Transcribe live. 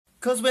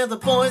'Cause we're the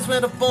boys, we're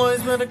the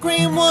boys, we're the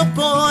Greenwood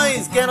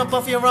boys. Get up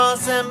off your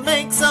ass and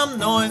make some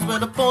noise. We're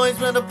the boys,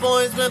 we're the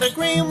boys, we're the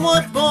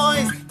Greenwood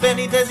boys.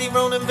 Benny, Desi,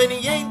 Ronan,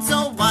 Vinny ain't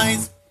so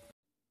wise.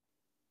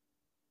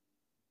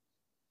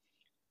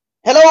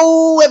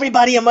 Hello,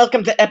 everybody, and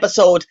welcome to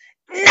episode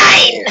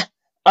 9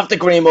 of the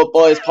Greenwood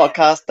Boys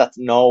podcast. That's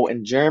no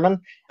in German.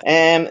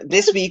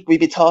 This week we'll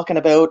be talking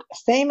about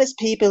famous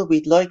people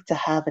we'd like to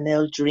have an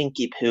El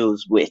Drinky Poos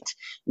with.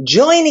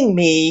 Joining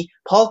me,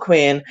 Paul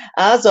Quinn,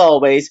 as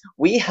always,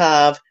 we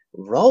have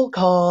roll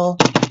call.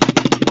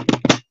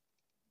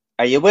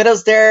 Are you with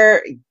us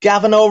there,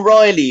 Gavin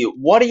O'Reilly?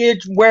 What are you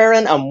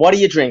wearing and what are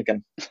you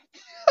drinking?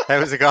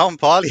 How's it going,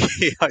 Paul?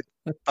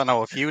 I don't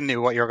know if you knew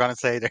what you were going to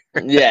say there.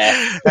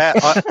 Yeah.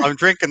 I'm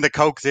drinking the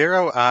Coke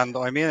Zero and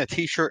I'm in a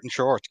t-shirt and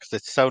shorts because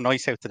it's so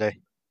nice out today.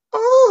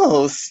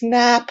 Oh,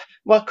 snap.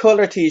 What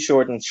colour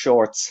t-shirt and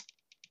shorts?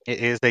 It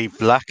is a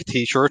black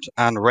t-shirt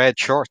and red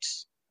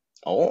shorts.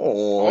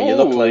 Oh, you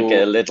look like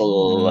a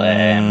little,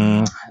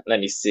 let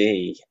me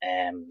see,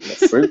 a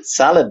fruit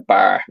salad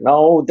bar.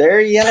 No,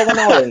 they're yellow and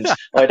orange.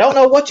 I don't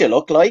know what you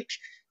look like,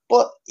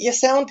 but you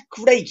sound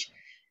great.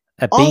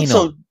 A Beano.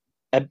 Also,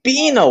 a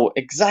Beano,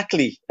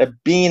 exactly, a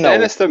Beano.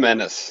 Menace the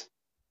Menace.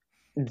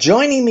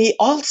 Joining me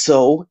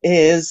also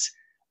is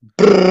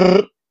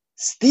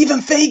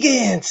Stephen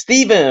Fagan.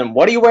 Stephen,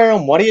 what are you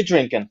wearing? What are you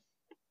drinking?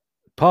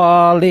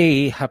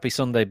 Paulie, happy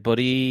Sunday,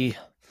 buddy.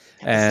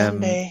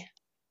 Sunday.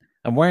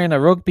 I'm wearing a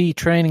rugby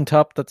training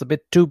top that's a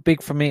bit too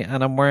big for me,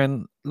 and I'm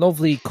wearing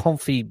lovely,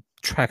 comfy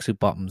tracksuit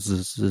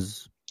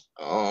bottoms.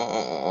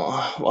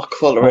 Oh, what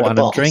colour are the and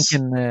bottoms? I'm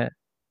drinking...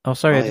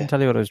 I didn't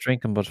tell you what I was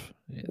drinking, but...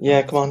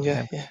 Yeah, come on,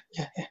 yeah.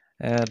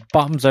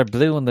 Bottoms are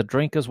blue and the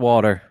drink is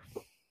water.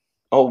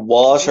 Oh,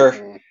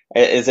 water.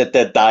 Is it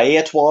the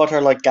diet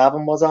water like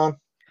Gavin was on?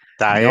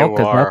 Diet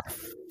water.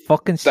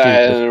 Fucking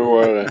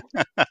stupid.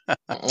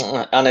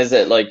 And is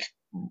it like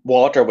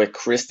water with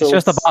crystals?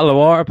 It's just a bottle of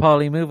water,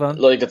 Paulie. Move on.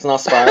 Like it's not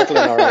sparkling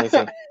or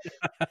anything.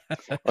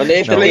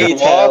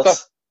 It's water.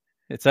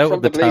 It's out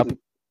of the tap.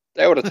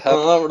 Out of the tap.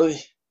 Oh,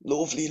 right.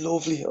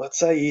 Lovely. I'd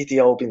say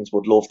Ethiopians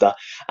would love that.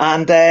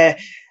 And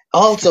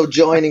also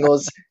joining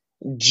us,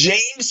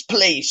 James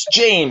Place.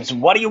 James,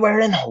 what are you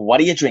wearing?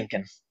 What are you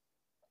drinking?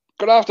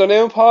 Good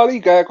afternoon,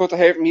 Paulie. Good to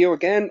hear from you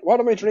again. What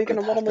am I drinking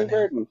and what am I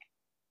wearing?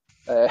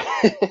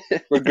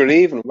 We're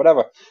grieving,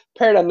 whatever.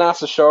 Pair of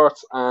NASA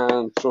shorts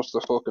and just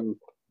a fucking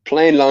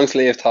plain long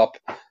sleeve top.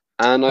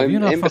 And Have I'm you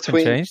not in fucking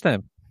between. changed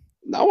them?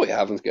 No, I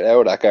haven't. Get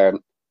out of that garden.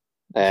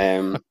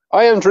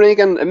 I am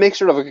drinking a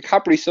mixture of a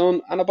Capri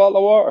Sun and a bottle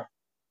of water.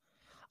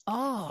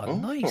 Oh,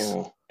 nice.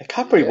 A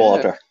Capri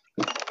water.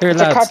 Here,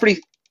 It's a lads, Capri.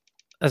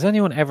 has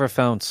anyone ever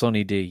found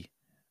Sunny D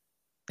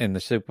in the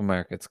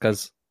supermarkets?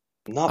 Because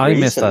Not I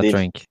missed that recently.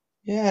 drink.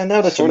 Yeah,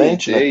 now that you Sunny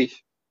mention it. D.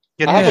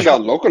 You I know, haven't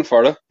gone looking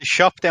for it. the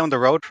shop down the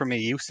road from me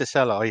used to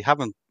sell it. I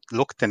haven't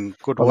looked in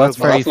good Well, while. that's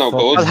very That's no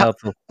fucking good.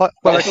 helpful. Well,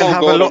 I That's can no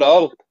have a good look. at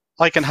all.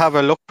 I can have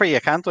a look for you,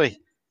 can't I?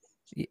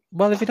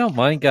 Well, if you don't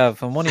mind,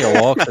 Gav, on one of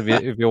your walks,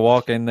 if you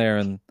walk in there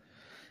and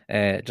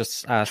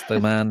just ask the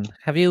man,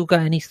 "Have you got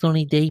any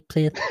Sunny D,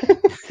 please?"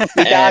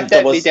 My dad there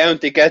sent me was- down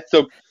to get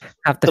some.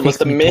 Have to There was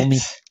fix the me tummy.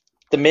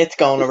 myth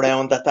going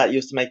around that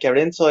used to make your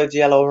insides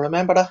yellow.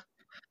 Remember that?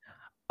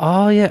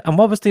 Oh yeah, and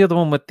what was the other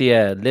one with the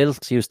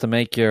lilts used to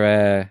make your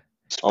Eyes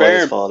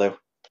Sperm. fall out.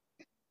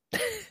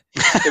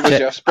 It was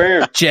your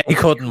sperm. Jay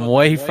couldn't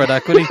wait for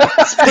that, could he?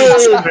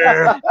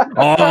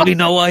 Oh, we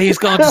know what he's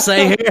going to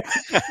say here.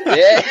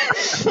 Yeah.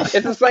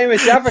 It's the same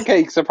as Jaffa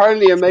cakes.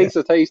 Apparently it makes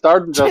it taste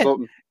orange or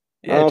something.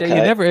 Yeah, Jay, you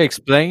Okay. never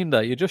explained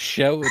that. You just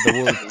shouted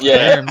the word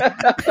Yeah.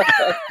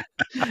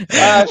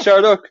 sperm.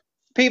 Sure, look.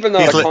 People know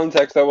He's the like-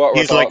 context of what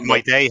we're He's like, talking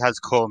my day has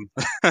come.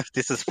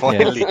 This is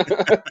finally.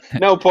 about.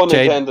 No pun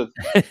Jay- intended.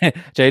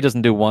 Jay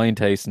doesn't do wine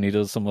tasting; he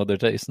does some other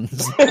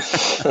tastings.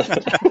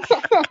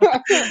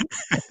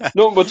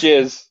 Nothing but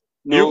jizz.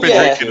 You've been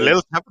Yeah. drinking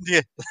Lil, haven't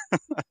you?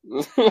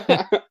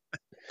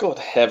 Good Fuck's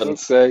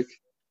heavens. sake.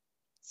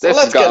 So This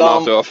has let's get gotten on.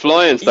 off to a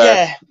flying start.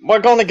 Yeah, we're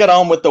going to get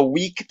on with the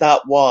week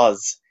that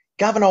was.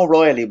 Gavin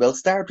O'Reilly, we'll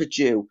start with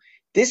you.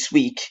 This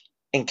week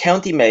in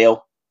County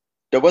Mayo,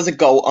 there was a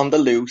goat on the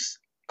loose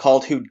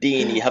called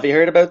Houdini. Have you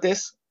heard about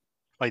this?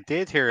 I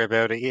did hear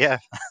about it, yeah.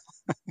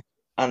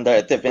 And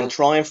they've been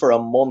trying for a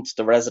month,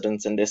 the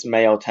residents in this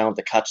Mayo town,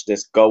 to catch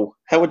this goat.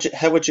 How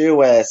would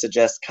you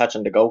suggest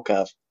catching the goat,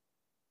 Gav?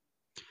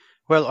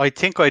 Well, I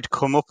think I'd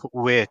come up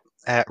with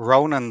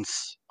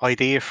Ronan's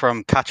idea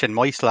from catching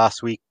mice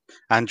last week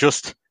and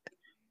just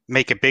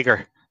make it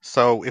bigger.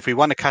 So if we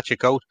want to catch a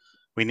goat,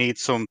 we need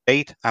some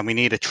bait and we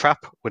need a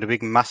trap with a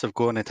big massive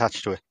gun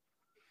attached to it.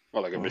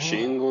 Or like a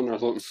machine gun or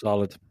something.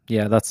 Solid.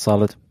 Yeah, that's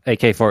solid.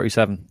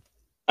 AK-47.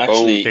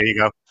 Actually, There you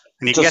go.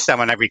 And you can Just- get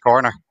them on every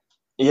corner.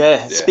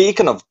 yeah, Yeah.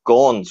 speaking of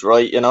guns,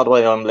 right, you know the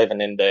way I'm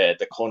living in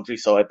the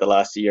countryside the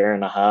last year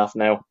and a half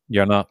now?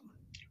 You're not.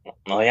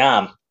 I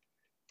am.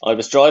 I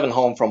was driving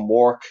home from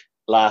work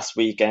last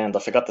weekend. I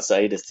forgot to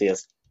say this to you.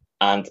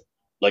 And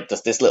like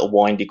there's this little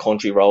windy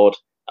country road,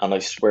 and I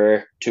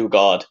swear to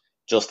God,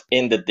 just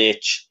in the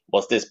ditch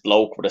was this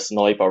bloke with a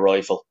sniper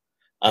rifle.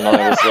 And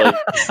I was like,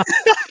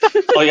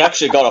 I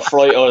actually got a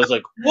fright. I was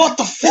like, what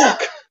the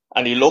fuck?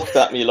 And he looked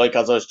at me like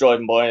as I was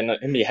driving by, and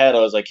in my head I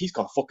was like, he's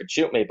going to fucking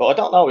shoot me. But I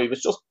don't know, he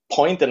was just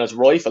pointing his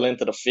rifle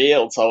into the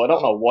field, so I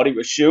don't know what he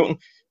was shooting,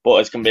 but I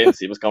was convinced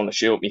he was going to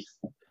shoot me.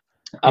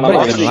 And might I'm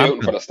have actually been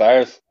shooting for the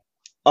stars.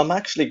 I'm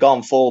actually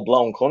gone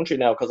full-blown country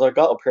now because I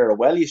got a pair of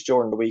wellies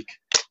during the week.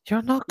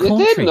 You're not You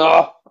country. did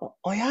not.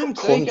 I am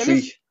Say,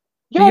 country.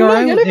 Yeah, You're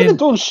man, you're out living in- in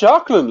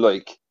Dunshaughlin,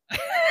 like.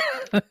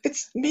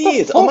 It's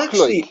me. The I'm fuck,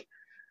 actually... like?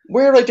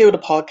 Where I do the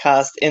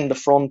podcast in the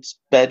front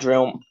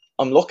bedroom,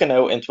 I'm looking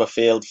out into a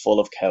field full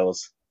of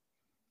cows.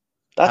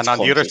 That's And on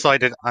the country. other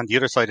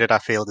side of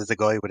that field is a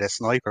guy with a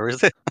sniper,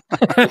 is it?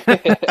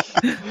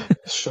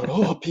 Shut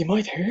up, he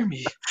might hear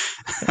me.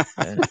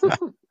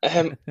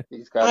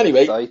 He's got Anyway,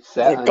 his sights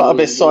set I got a on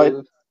bit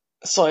you.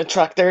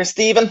 sidetracked there.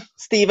 Stephen,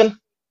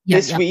 Yeah,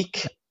 this yeah.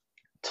 week,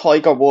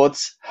 Tiger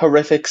Woods,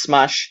 horrific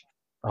smash,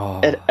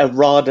 Oh. a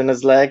rod in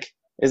his leg.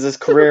 Is his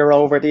career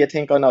over, do you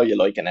think? I know you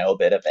like an old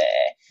bit of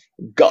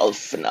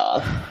golf and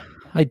all.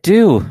 I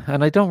do,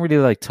 and I don't really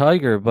like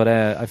Tiger, but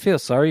I feel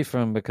sorry for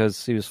him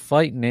because he was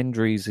fighting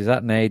injuries. He's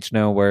at an age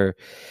now where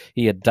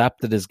he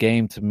adapted his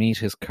game to meet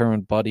his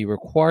current body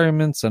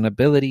requirements and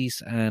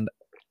abilities, and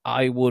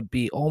I would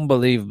be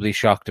unbelievably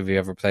shocked if he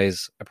ever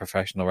plays a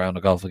professional round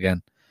of golf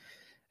again.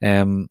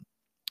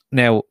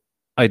 Now,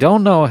 I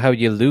don't know how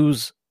you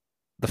lose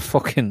the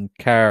fucking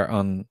car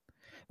on,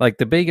 like,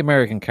 the big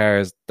American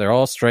cars, they're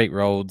all straight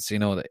roads, you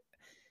know,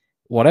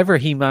 whatever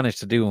he managed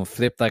to do and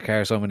flip that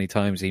car so many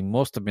times, he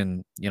must have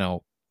been, you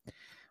know,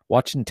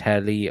 watching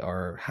telly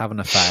or having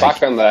a fag.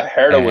 Back on the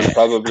heroin,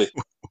 probably.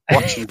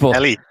 Watching But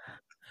telly.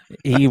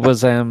 he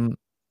was,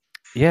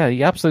 yeah,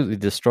 he absolutely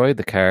destroyed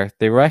the car.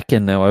 They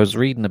reckon now, I was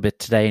reading a bit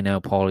today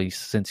now, Paulie,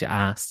 since you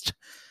asked,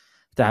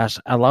 that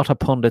a lot of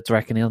pundits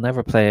reckon he'll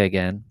never play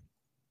again.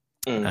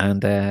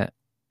 And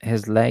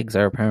his legs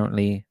are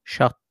apparently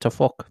shot to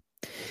fuck.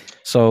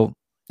 So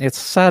it's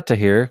sad to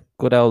hear.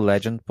 Good old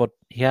legend, but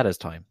he had his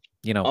time.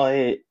 You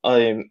know,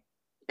 I'm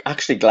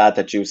actually glad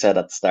that you said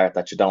at the start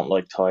that you don't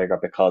like Tiger,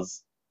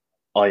 because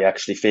I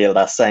actually feel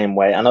that same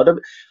way. And I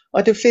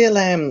do feel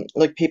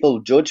like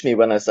people judge me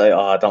when I say,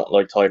 I don't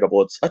like Tiger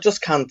Woods. I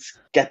just can't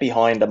get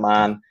behind a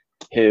man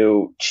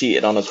who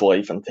cheated on his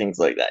wife and things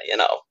like that, you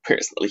know,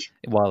 personally.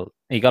 well,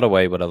 he got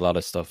away with a lot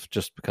of stuff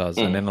just because.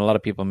 And then a lot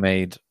of people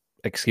made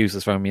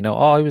excuses for him, you know,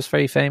 oh, he was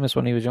very famous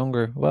when he was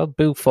younger. Well,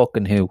 boo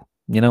fucking who,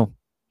 you know?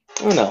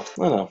 I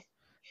know.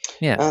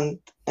 Yeah.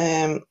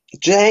 And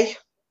Jay,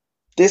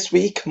 this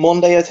week,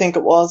 Monday I think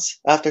it was,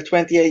 after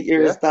 28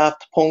 years,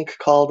 Daft Punk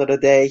called it a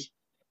day.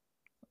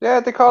 Yeah,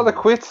 they called it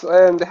quits.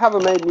 They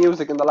haven't made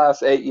music in the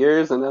last 8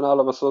 years, and then all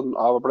of a sudden,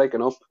 we're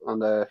breaking up,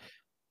 and a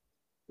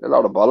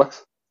lot of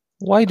bollocks.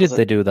 Why did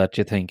they do that,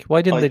 do you think?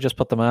 Why didn't they just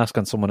put the mask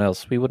on someone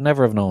else? We would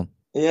never have known.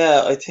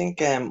 Yeah, I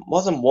think,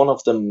 wasn't one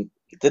of them,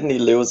 didn't he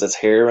lose his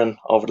hearing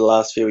over the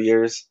last few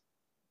years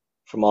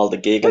from all the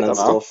gigging and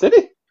stuff? Did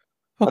he?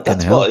 But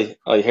that's what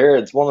I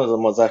heard. One of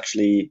them was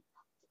actually,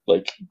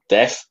 like,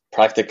 deaf,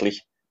 practically.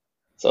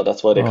 So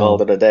that's why they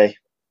called it a day.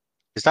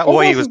 Is that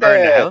why he was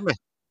wearing the helmet?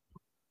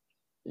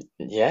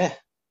 Yeah.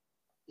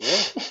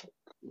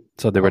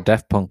 So they were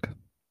Daft Punk.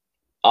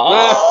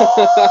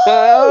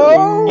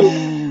 Oh,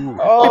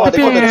 they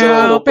could have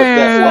joined up with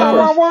Def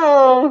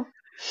Leppard. Do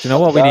you know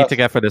what we need to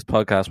get for this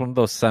podcast? One of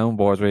those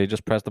soundboards where you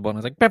just press the button.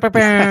 It's like, bow, bow,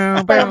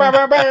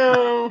 bow,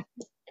 bow.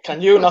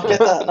 Can you not get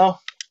that? No.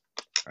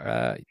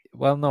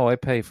 Well, no, I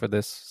pay for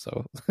this,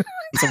 so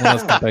someone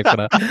else can pay for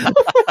that.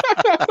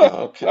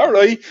 Okay. All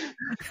right.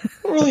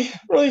 Right.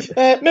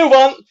 Move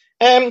on.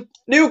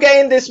 New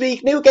game this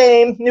week. New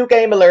game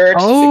alert.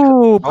 A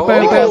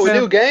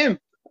new game.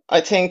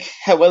 I think,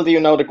 how well do you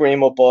know the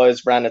Greenwood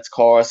boys ran its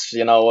course?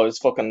 You know, I was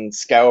fucking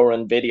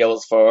scouring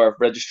videos for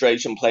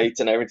registration plates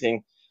and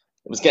everything.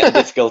 It was getting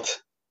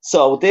difficult.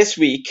 So this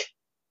week,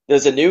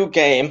 there's a new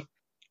game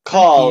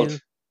called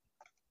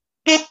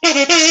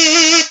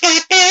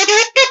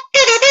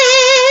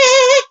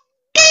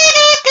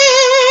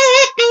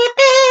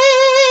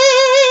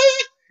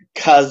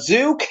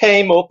Kazoo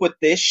came up with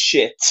this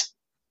shit.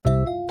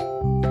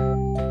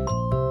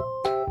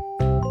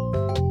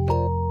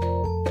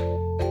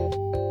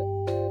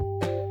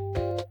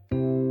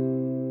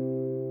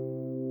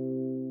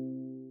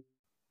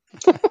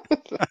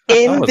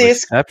 That was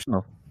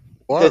exceptional.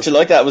 Did you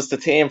like that? It was the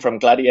team from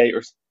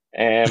Gladiators.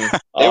 It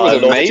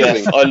was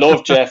amazing. I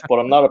love Jeff, but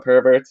I'm not a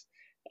pervert.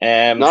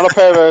 Not a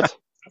pervert.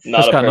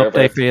 Just got an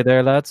update for you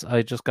there, lads.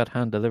 I just got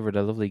hand delivered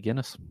a lovely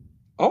Guinness.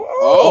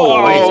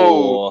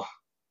 Oh.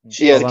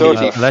 Yeah,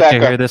 dirty I'll let you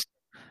hear this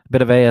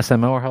bit of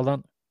ASMR. Hold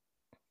on.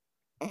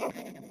 What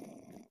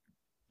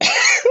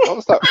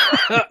was that?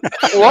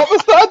 What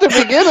was that at the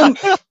beginning?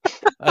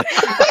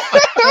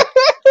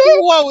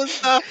 What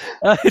was that?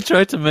 I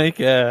tried to make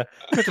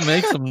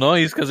some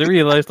noise because I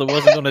realised I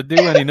wasn't going to do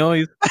any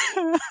noise.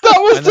 That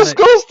was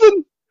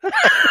disgusting.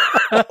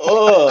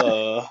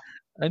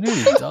 I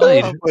nearly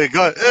died. Oh my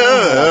god!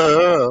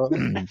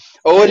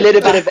 A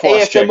little bit of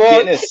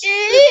ASMR.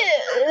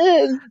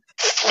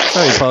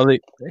 Sorry, Polly.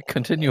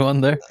 Continue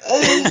on there.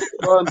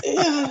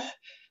 Yeah.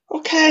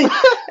 Okay.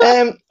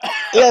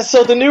 Yeah,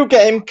 so the new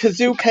game,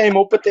 Kazoo came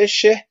up with this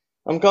shit.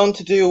 I'm going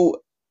to do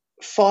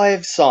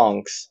 5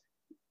 songs.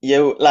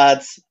 You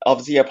lads,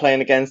 obviously you're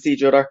playing against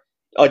each other.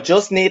 I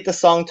just need the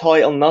song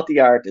title, not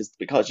the artist,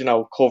 because, you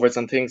know, covers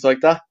and things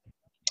like that.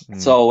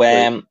 So,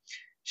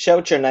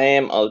 shout your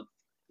name.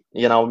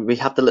 We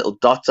have the little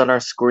dots on our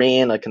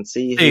screen. I can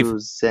see Steve.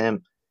 who's...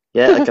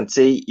 Yeah, I can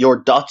see your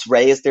dots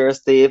raised there,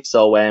 Steve.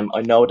 So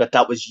I know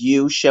that was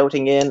you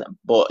shouting in,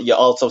 but you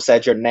also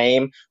said your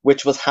name,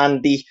 which was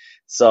handy.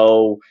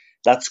 So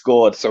that's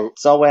good. So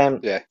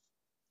yeah.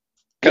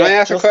 Can I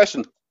ask a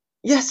question?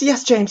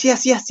 Yes, James.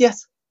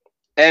 Yes.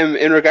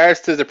 In regards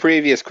to the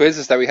previous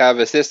quizzes that we have,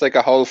 is this like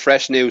a whole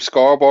fresh new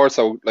scoreboard?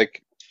 So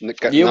like,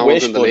 no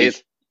one's in the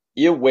lead.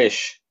 You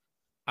wish.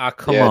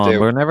 Come on,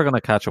 we're never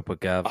gonna catch up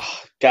with Gav.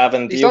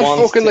 Gavin, do He's you not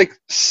want fucking like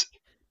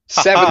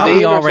 17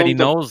 He or already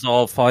something. knows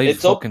all 5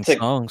 fucking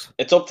songs.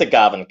 It's up to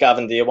Gavin.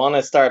 Gavin, do you want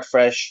to start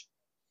fresh?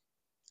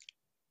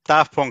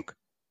 Daft Punk.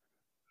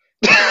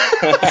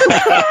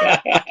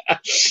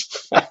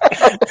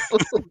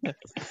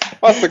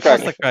 What's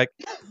the crack?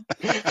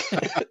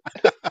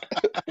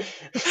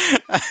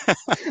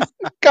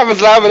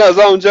 Gavin's laughing at his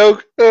own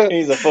joke.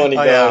 He's a funny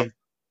guy.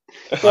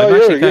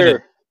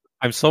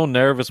 I'm so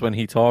nervous when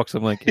he talks.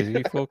 I'm like,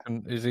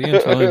 is he in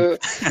time?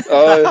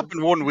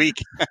 Happened 1 week.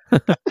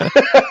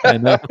 I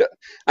know.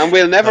 And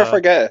we'll never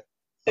forget it.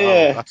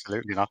 Yeah.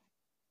 Absolutely not.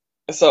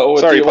 So,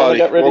 sorry, do you want to Polly,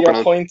 get rid of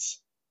your points?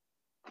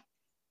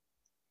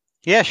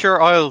 Yeah, sure.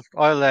 I'll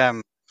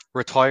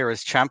retire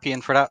as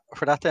champion for that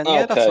then.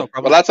 Yeah, that's no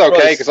problem. Well, that's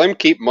okay, because I'm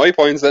keeping my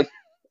points then.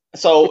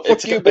 So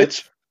Fuck you,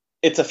 bitch.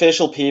 It's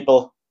official,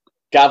 people.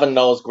 Gavin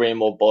knows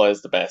Greenwood Boy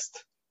is the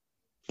best.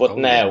 But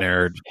now,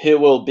 nerd. Who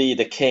will be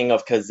the king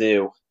of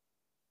Kazoo?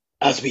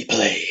 As we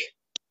play,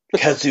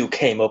 Kazoo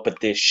came up with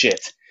this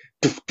shit.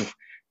 Doof, doof,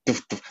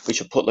 doof, doof. We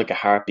should put like a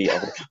heartbeat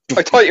over it.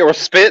 I thought you were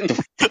spitting.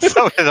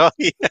 So did I.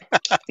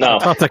 No. I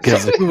thought the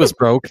Kazoo was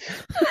broke.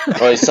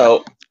 Right,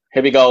 so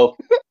here we go.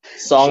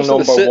 Song Just in the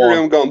number sitting 1.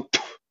 room going,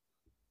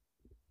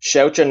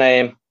 Shout your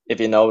name if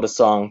you know the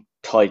song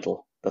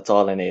title. That's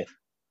all I need.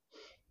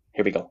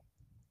 Here we go.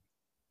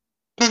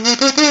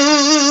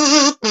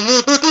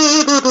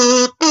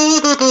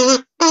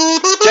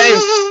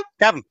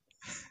 Gavin.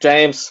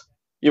 James,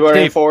 you are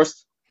in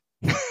first.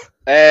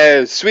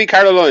 Sweet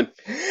Caroline.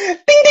 Ding, ding,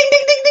 ding,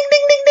 ding, ding,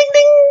 ding, ding, ding,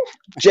 ding.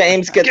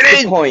 James gets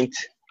the point.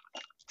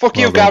 Fuck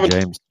you, Well done, Gavin.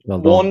 James. Well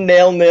done.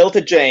 1-0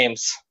 to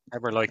James.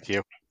 Never liked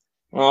you.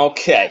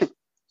 Okay.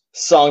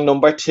 Song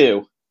number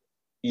 2.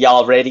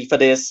 Y'all ready for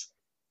this?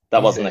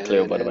 That wasn't a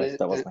clue, by the way.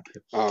 That wasn't a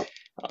clue. Oh.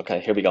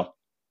 Okay, here we go.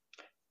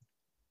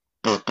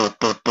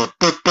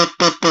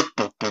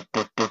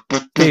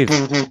 Steve.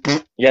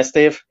 Yes,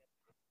 Steve?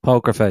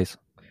 Poker face.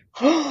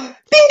 Ding, ding,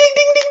 ding,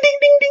 ding, ding,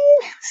 ding, ding.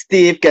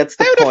 Steve gets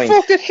the How point. the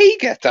fuck did he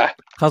get that?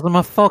 Because I'm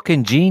a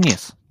fucking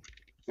genius.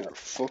 You're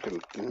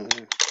fucking...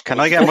 Can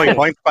I get my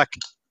points back?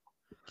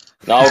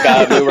 No,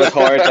 Gav, you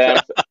record them.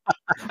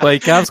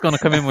 Wait, Gav's going to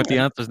come in with the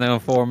answers now in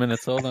 4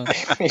 minutes. Hold on.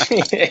 Daft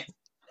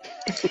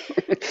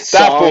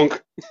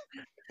Punk.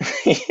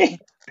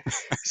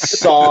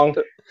 Song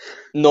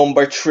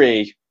number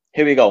 3.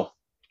 Here we go.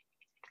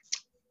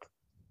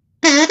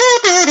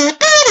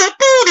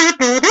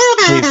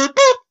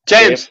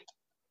 James.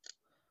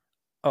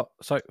 Oh,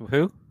 sorry.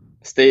 Who?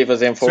 Steve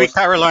was in Sweet first.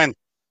 Caroline.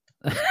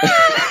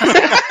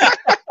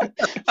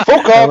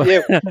 Fuck off,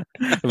 you.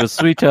 It was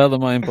Sweet Child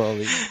of Mine,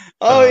 Paulie.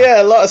 Oh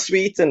yeah, a lot of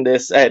sweets in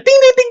this. Ding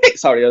ding ding ding.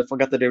 Sorry, I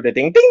forgot to do the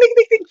ding ding ding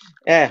ding ding.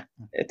 Yeah,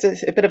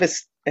 it's a bit of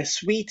a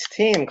sweet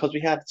team because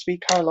we had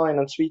Sweet Caroline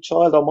and Sweet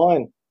Child of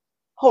Mine.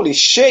 Holy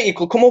shit, you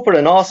could come up with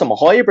an awesome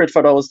hybrid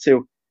for those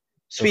two.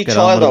 Sweet get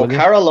Child on of with it,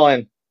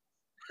 Caroline.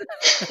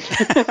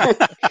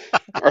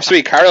 Or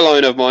Sweet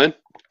Caroline of mine.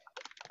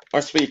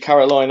 Or Sweet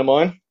Caroline of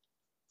Mine.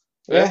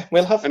 Yeah,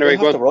 we'll have Anyway,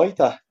 to write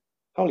that.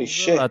 Holy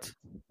shit. Lads.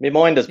 My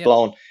mind is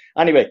blown.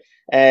 Anyway,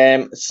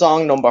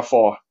 song number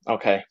 4.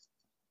 Okay.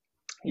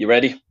 You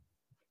ready?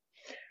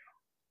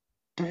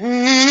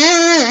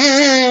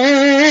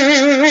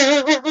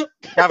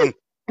 Gavin.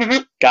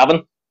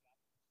 Gavin?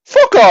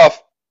 Fuck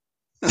off.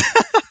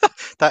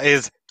 That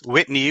is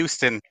Whitney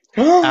Houston.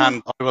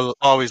 And I Will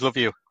Always Love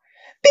You.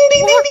 Ding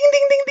ding ding ding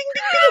ding ding ding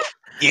ding.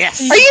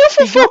 Yes. Are you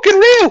for fucking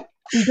real?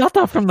 He got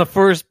that from the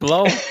first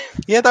blow.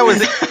 Yeah, that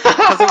was it.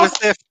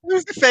 Because it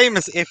was the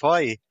famous If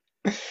I.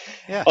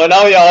 Yeah. I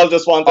know you all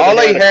just wanted All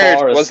to I hear the heard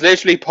chorus. was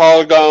literally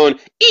Paul going,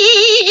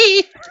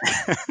 "Ee."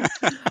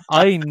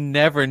 I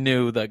never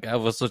knew that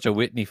Gav was such a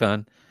Whitney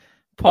fan.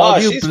 Paul,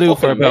 you she's blew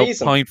for fucking about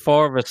amazing.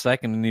 0.4 of a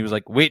second and he was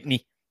like,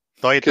 Whitney.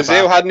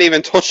 Kazoo hadn't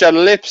even touched her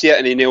lips yet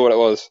and he knew what it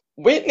was.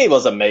 Whitney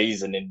was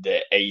amazing in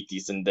the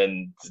 80s and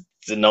then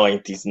the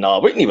 90s. No,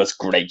 Whitney was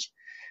great.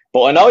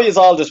 But I know you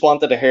all just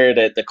wanted to hear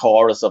the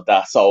chorus of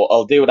that, so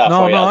I'll do that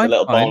for you as a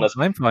little bonus.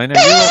 I'm fine. Are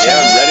you okay?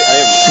 Yeah, I'm ready.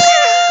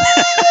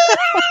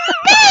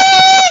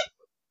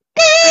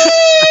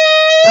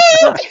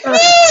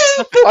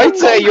 I I'd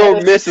say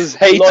your missus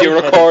hates you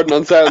recording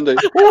on Sunday.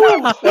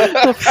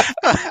 The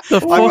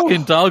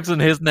fucking dogs in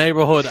his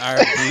neighbourhood are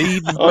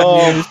bleeding.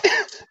 Oh.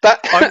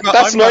 That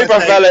sniper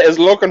gonna say- fella is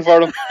looking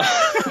for him.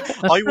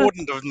 I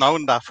wouldn't have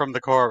known that from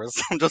the chorus.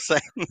 I'm just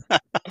saying.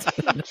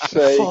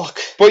 Fuck.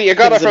 But you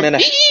got Give us it a from.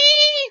 minute.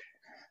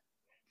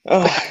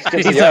 Oh, give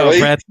us He's a- out of right.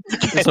 breath.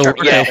 It's a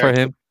workout for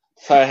him.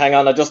 Sorry, hang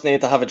on. I just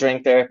need to have a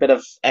drink there. Bit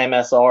of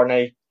MSR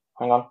now.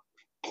 Hang on.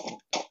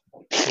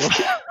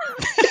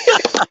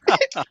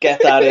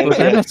 Get that in. Was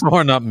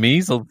MSR not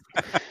measles?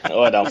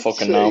 Oh, I don't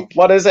fucking know.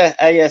 What is it?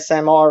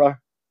 ASMR? Or...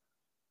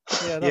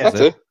 Yeah, That's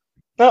it.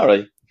 All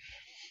right.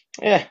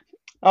 Yeah.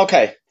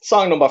 Okay.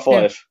 Song number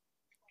 5.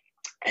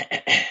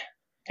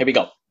 Here we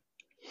go.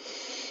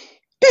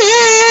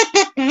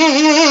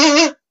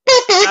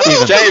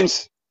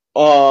 James.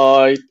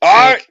 Oh, All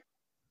right.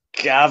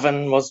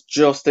 Gavin was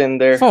just in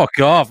there. Fuck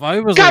off. I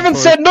was Gavin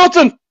said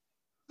nothing.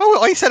 Oh,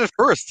 I said it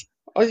first.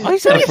 I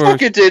said You it first.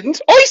 fucking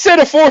didn't. I said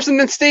it first, and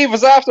then Steve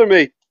was after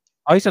me.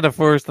 I said it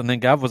first, and then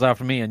Gav was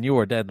after me, and you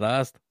were dead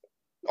last.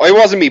 I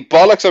wasn't me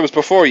bollocks. I was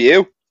before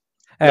you.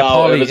 No,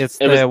 Polly, it it's was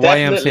the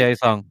definitely- YMCA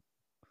song.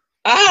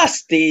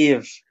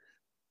 Steve.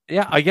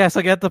 Yeah, I guess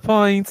I get the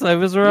points. I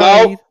was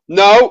right.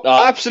 No, No.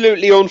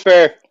 absolutely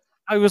unfair.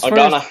 I was I'm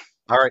first. gonna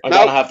All right. I'm No.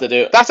 gonna have to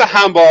do. That's a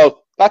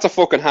handball. That's a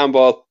fucking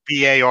handball.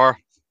 BAR.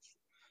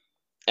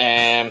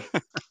 I'm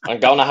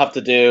gonna have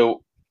to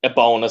do a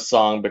bonus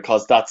song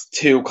because that's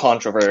too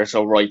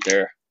controversial right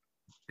there.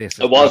 This is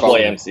It was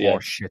probably YMCA.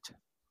 horseshit.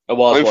 It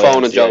was. I'm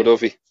phoning Joe YMCA.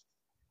 Duffy.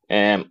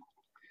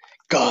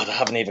 God, I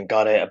haven't even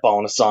got a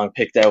bonus song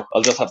picked out.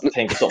 I'll just have to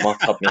think of something off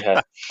the top of my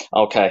head.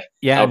 Okay.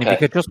 Yeah, and if Okay. you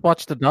could just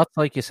watch the dots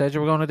like you said you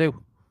were going to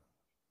do.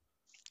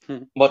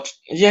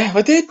 Yeah,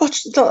 I did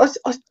watch. I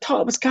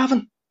thought it was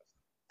Gavin.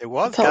 It I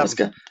was thought it was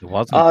Gavin. It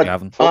wasn't Uh,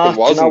 Gavin. Fucking do you know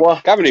wasn't.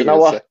 what? Gavin Do you even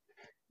know said- what?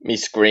 Me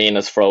screen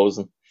is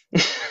frozen.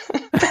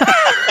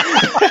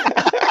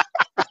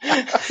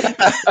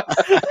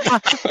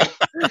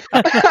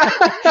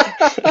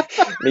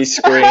 Me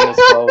screen is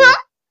frozen.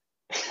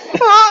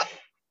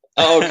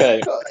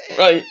 Okay,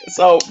 right.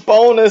 So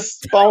bonus.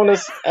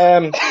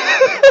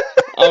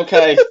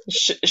 Okay,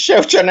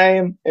 shout your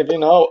name if you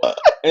know.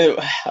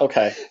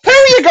 Okay, How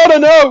are you gonna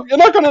know? You're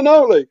not gonna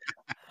know, like.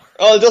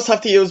 I'll just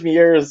have to use my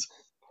ears.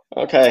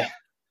 Okay.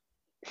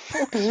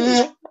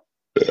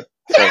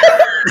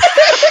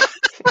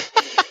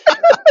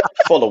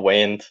 Full of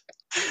wind.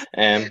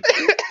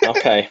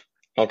 Okay.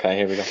 Okay,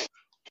 here we go.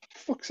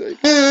 Fuck's sake.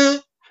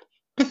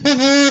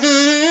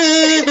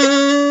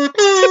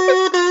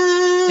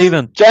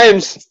 Stephen,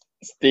 James.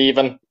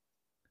 Stephen.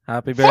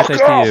 happy birthday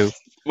Fuck to off. you.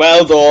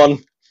 Well done.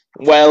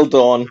 Well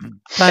done.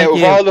 Thank Out of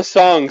you. all the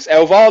songs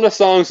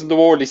in the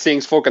world, he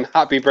sings fucking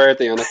Happy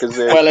Birthday on a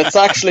kazoo. Well, it's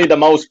actually the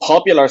most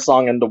popular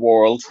song in the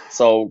world,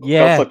 so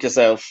Yeah. go fuck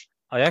yourself.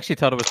 I actually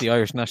thought it was the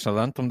Irish national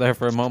anthem there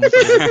for a moment.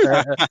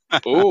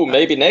 Ooh,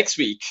 maybe next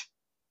week.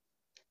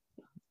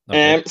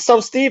 Okay.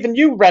 So Stephen,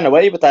 you ran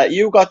away with that.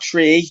 You got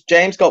 3,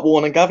 James got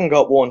 1, and Gavin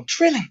got 1.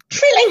 Trilling.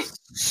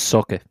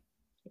 Suck it.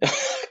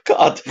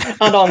 God.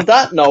 And on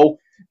that note,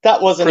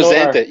 that was Present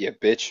another it, you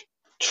bitch.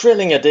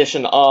 thrilling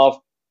edition of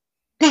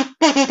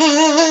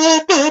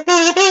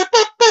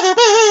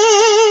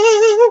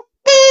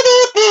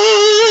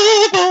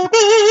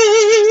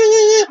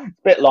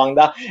bit long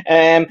that.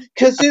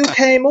 Kazoo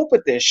came up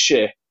with this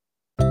shit.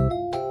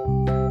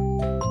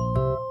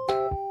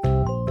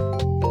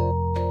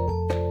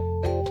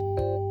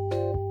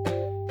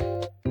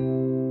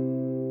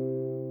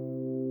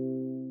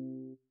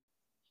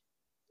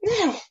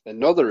 Now,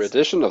 Another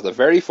edition of the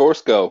very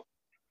first go.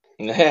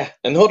 yeah,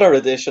 another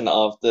edition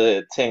of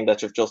the thing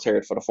that you've just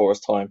heard for the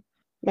first time.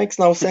 Makes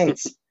no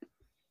sense.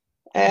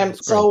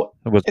 That's So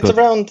It was it's good.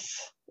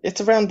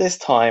 around this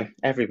time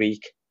every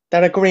week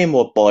that a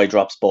Greenwood boy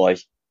drops by.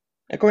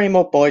 A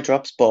Greenwood boy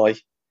drops by,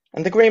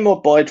 and the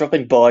Greenwood boy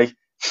dropping by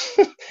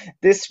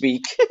this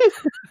week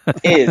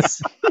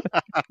is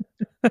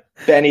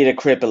Benny the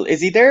Cripple.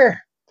 Is he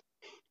there?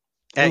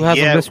 Who has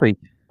him yeah, this week?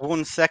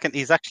 1 second.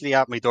 He's actually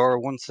at my door.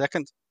 1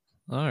 second.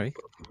 All right.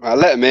 I'll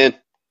let him in.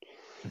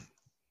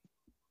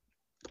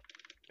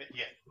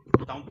 Yeah.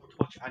 Don't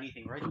touch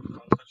anything, right? Don't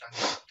touch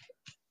anything.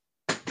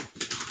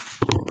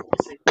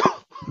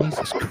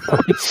 Jesus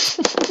Christ.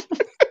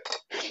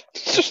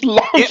 Just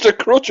launched a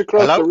crutch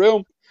across Hello? the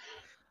room.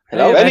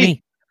 Hello, Hey,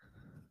 Benny.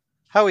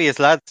 How are you,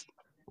 lads?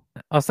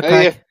 What's the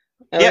Hey, crack?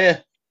 Oh, Yeah. yeah.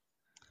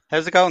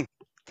 How's it going?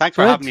 Thanks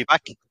for Good. having me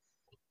back.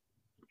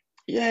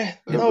 Yeah,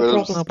 Yeah, no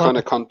well, problem. No Kind bother.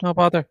 of No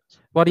bother.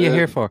 What are you Yeah.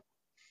 here for?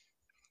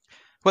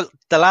 Well,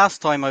 the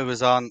last time I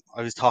was on,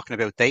 I was talking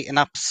about dating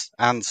apps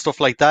and stuff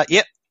like that.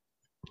 Yep.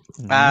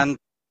 Mhm. And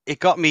it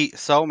got me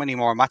so many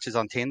more matches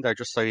on Tinder,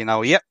 just so you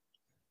know. Yep.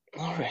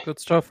 All right. Good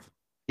stuff.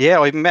 Yeah,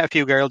 I met a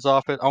few girls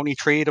off it. Only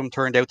 3 of them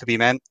turned out to be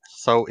men.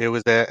 So it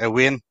was a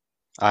win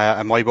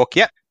in my book.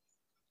 Yep.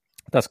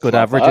 That's good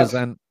Not averages.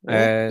 bad.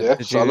 And yeah,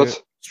 did solid. you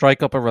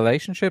strike up a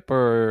relationship,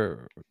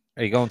 or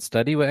are you going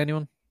steady with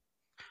anyone?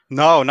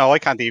 No, I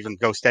can't even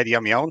go steady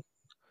on my own.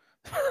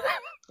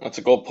 That's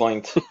a good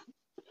point.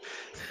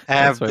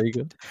 That's very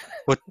good.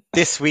 But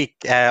this week,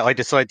 I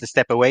decided to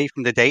step away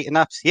from the dating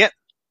apps. Yeah.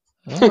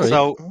 All right.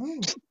 So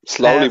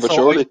Slowly but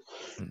surely.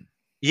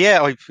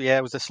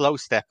 it was a slow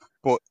step.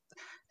 But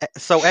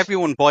so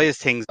everyone buys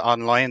things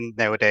online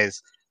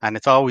nowadays, and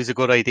it's always a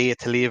good idea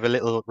to leave a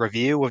little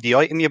review of the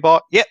item you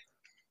bought. Yeah.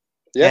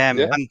 Yeah.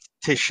 And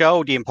to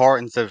show the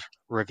importance of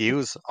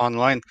reviews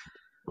online,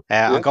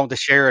 I'm going to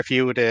share a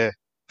few of the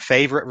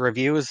favorite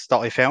reviews that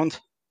I found.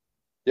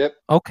 Yep.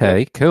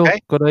 Okay, cool. Okay.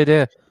 Good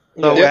idea.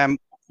 So Yeah.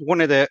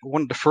 one of the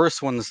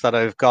first ones that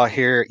I've got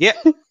here,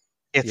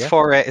 it's Yeah.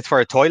 for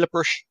a toilet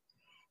brush.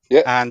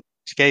 Yeah. And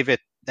she gave it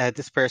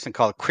this person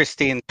called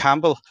Christine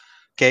Campbell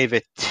gave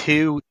it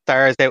 2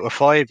 stars out of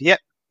 5. Yeah.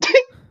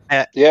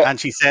 Yeah. And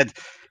she said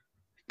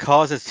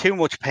causes too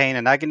much pain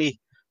and agony.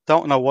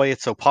 Don't know why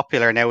it's so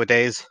popular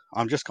nowadays.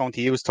 I'm just going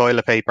to use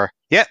toilet paper.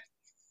 Yeah.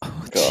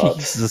 Oh, God.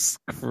 Jesus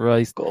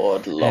Christ.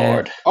 Good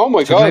Lord. Oh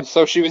my So God!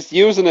 So she was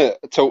using it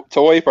to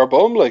wipe her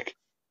bum, like.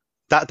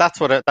 That's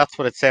what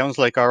it sounds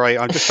like. All right,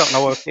 I just don't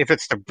know if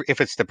it's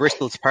the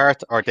bristles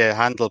part or the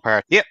handle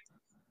part. Yeah.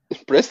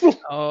 Bristol.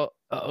 Oh,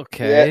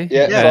 okay.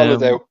 Yeah.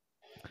 Solid out.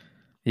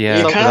 Yeah,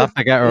 You we'll can't- have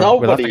to get her. We'll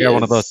have nobody to get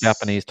one of those is-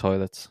 Japanese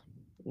toilets.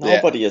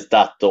 Nobody is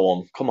that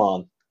dumb. Come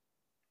on.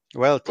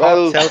 Well,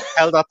 Well-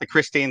 tell that to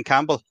Christine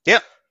Campbell. Yeah.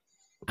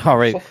 All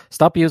right,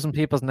 stop using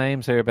people's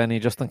names here, Benny,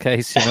 just in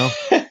case, you know.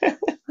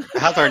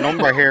 It has our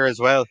number here as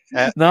well.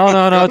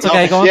 No, it's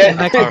okay. Go on to the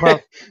next one, pal.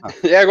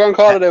 Yeah, go and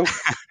call it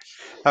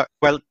out.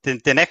 Well,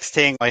 the next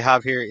thing I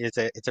have here is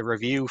it's a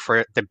review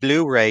for the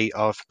Blu-ray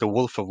of The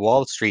Wolf of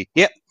Wall Street.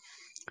 Yeah.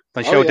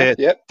 I showed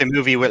the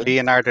movie with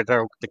Leonardo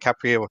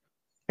DiCaprio,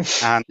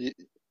 and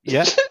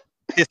Yeah.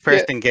 this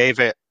person gave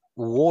it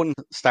 1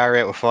 star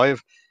out of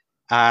 5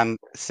 and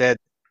said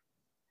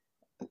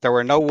there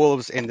were no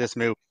wolves in this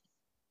movie.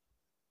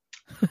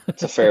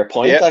 It's a fair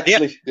point, Yeah.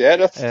 actually. Yeah,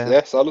 that's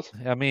Yeah. solid.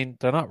 I mean,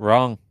 they're not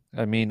wrong.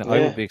 I mean, I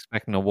Yeah. would be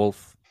expecting a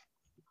wolf.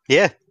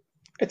 Yeah.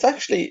 It's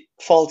actually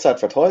false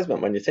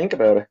advertisement when you think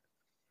about it.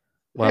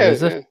 Well, Yeah,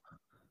 is it?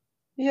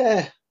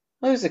 Yeah.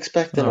 I was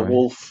expecting a Alright.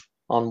 wolf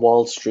on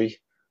Wall Street.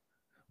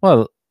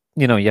 Well,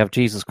 you know, you have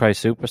Jesus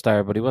Christ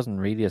Superstar, but he wasn't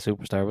really a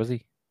superstar, was he?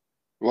 It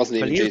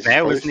wasn't Well, even he is Jesus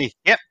now, Christ. isn't he?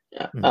 Yeah.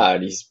 Yeah. Hmm.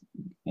 And he's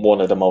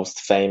one of the most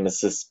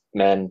famousest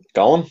men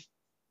going.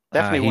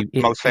 Definitely one of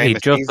the most He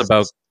famous.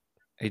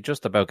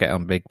 just about get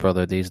on Big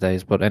Brother these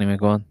days. But anyway,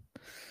 go on.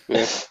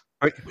 Yeah.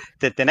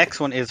 The next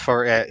one is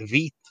for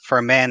Veet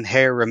for Men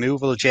hair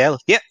removal gel.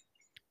 Yeah.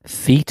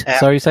 Feet.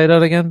 Sorry, say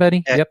that again,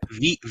 Benny. Yep.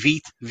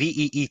 Veet,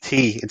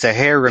 V-E-E-T. It's a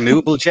hair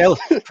removal gel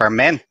for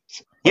men.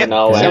 Yeah. I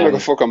know. Sound like a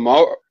fucking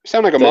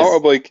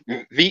motorbike.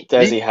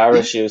 Desi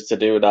Harris used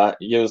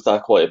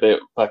that quite a bit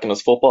back in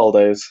his football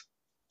days.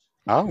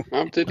 Oh.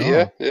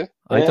 Yeah.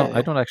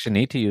 I don't actually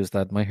need to use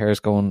that. My hair's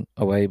going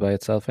away by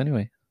itself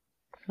anyway.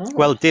 Oh.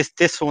 Well,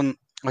 this one,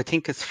 I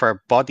think it's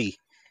for body.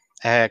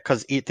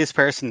 Because this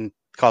person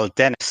called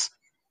Dennis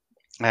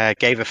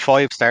gave it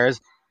 5 stars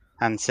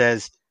and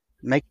says,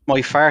 make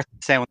my fart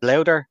sound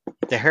louder.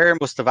 The hair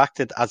must have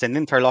acted as an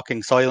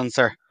interlocking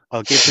silencer.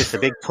 I'll give this a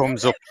big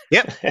thumbs up.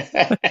 Yep.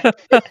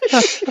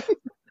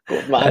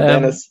 Good man,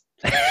 Dennis.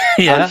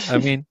 Yeah, I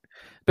mean,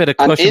 bit of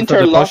An cushion for the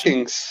cushion.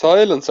 interlocking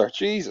silencer.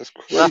 Jesus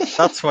Christ.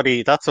 That's what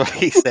he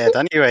said.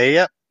 Anyway,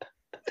 yeah.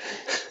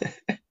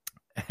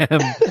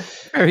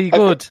 Very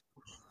good.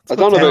 I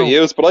don't know Tell. about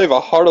you, but I have a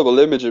horrible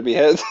image in my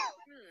head.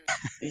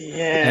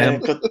 Yeah.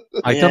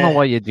 I don't know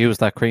why you'd use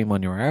that cream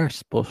on your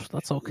arse, but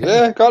that's okay.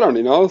 Yeah, God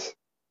only knows.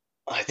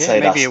 I'd Yeah, say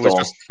maybe that's it was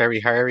dumb. just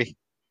very hairy.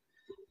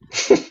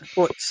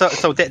 But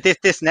so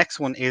this next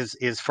one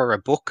is for a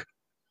book,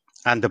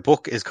 and the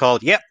book is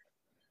called Yep.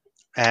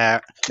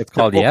 It's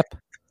called book- Yep.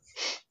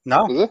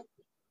 No, Is it?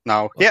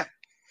 no, yeah,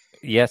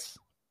 Yes.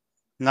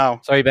 no,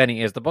 Sorry,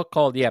 Benny. Is the book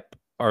called Yep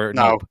or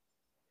no, Nope?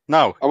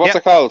 no. And what's yeah.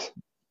 it called?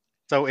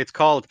 So it's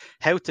called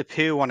How to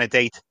Poo on a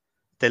Date: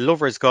 The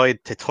Lover's Guide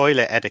to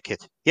Toilet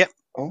Etiquette. Yep.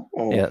 Oh.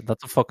 Yeah,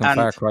 that's a fucking And-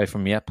 far cry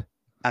from Yep.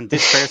 And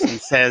this person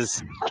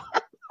says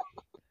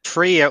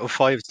 3 out of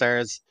 5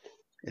 stars.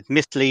 It's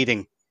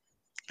misleading.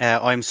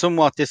 I'm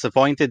somewhat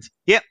disappointed.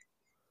 Yep.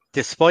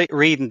 Despite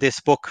reading this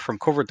book from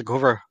cover to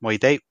cover, my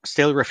date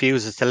still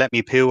refuses to let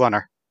me poo on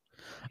her.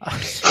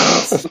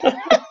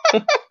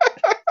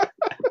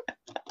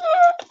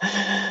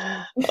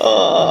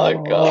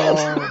 Oh God.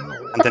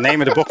 And the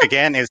name of the book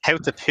again is How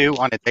to Poo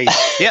on a Date.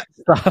 Yeah.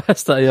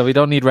 Yeah, we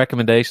don't need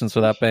recommendations for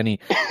that, Benny.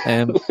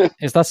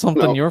 Is that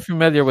something No. you're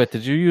familiar with?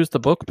 Did you use the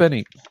book,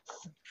 Benny?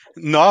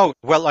 No,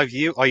 well, I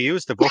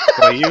used the book,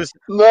 but I used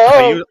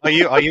No! I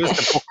used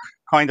the book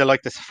kind of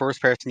like the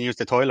first person used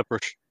the toilet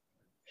brush.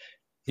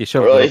 You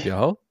shoved it Right. up your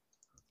hole?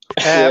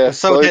 Yeah,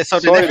 So the next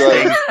sideways.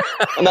 thing,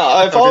 No,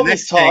 I've So the always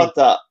next thought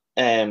that,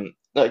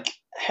 like,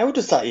 how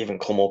does that even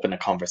come up in a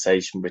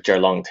conversation with your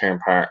long-term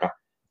partner?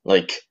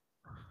 Like,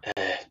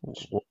 do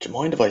you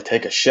mind if I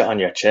take a shit on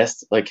your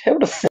chest? Like, how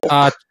the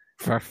fuck?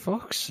 For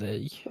fuck's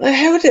sake. Like,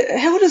 how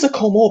does it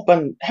come up,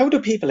 and how do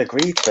people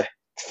agree to it?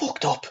 It's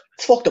fucked up.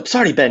 It's fucked up.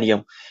 Sorry, Benny,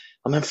 I'm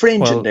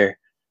infringing Well, there.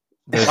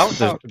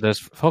 There's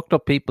fucked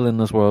up people in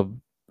this world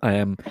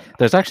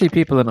There's actually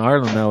people in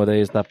Ireland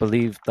nowadays that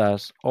believe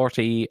that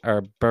RTE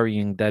are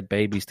burying dead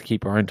babies to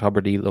keep Iron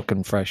Tuberty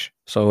looking fresh.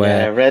 So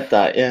Yeah, I read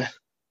that. Yeah.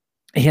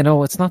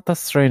 it's not that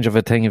strange of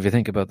a thing if you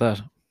think about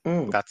that.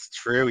 That's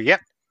true.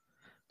 Yep.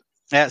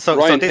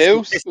 Ryan this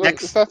Hughes? Is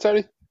next, that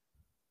sorry?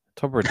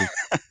 Tuberty.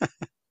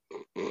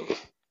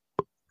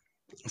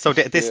 so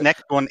this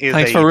next one is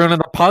Thanks for ruining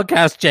the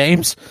podcast,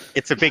 James.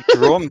 It's a big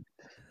drum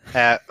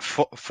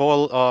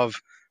full of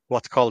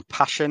what's called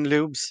passion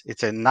lubes.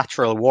 It's a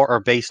natural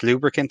water-based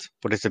lubricant,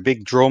 but it's a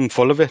big drum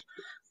full of it.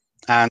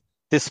 And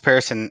this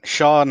person,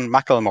 Sean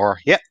McElmore,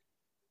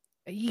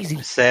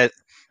 Easy. said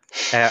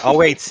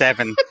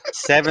 087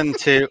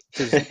 72.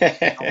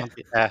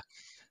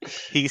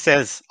 He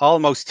says,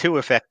 almost too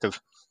effective.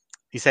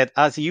 He said,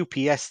 as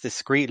UPS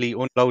discreetly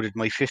unloaded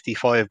my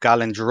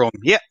 55-gallon drum.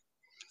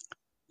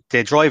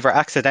 The driver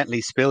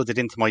accidentally spilled it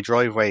into my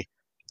driveway.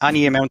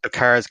 Any amount of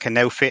cars can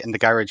now fit in the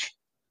garage.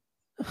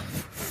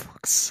 For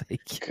fuck's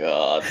sake.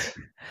 God.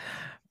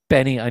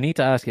 Benny, I need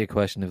to ask you a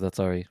question if that's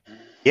all right.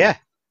 Yeah.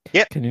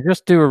 Can you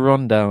just do a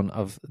rundown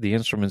of the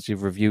instruments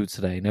you've reviewed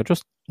today? Now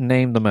just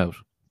name them out.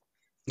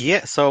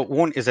 Yeah, so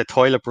one is a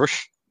toilet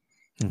brush.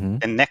 Mm-hmm.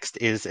 The next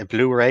is a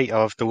Blu-ray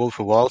of The Wolf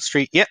of Wall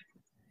Street. Yeah.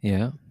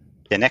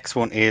 The next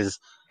one is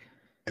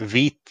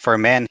Veet for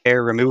Men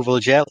hair removal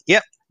gel.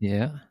 Yeah.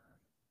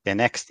 The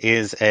next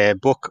is a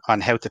book on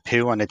how to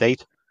poo on a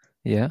date.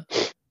 Yeah.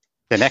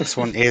 The next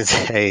one is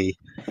a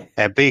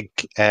big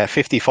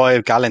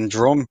 55-gallon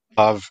drum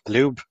of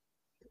lube.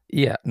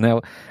 Yeah.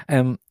 Now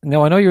I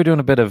know you're doing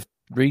a bit of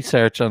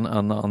research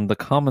on the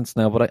comments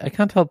now, but I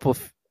can't help but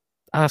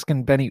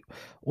asking Benny,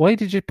 why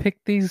did you pick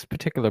these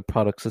particular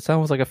products? It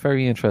sounds like a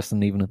very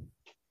interesting evening.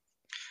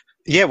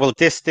 Yeah, well,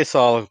 this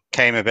all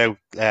came about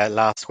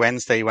last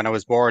Wednesday when I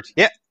was bored.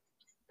 Yeah.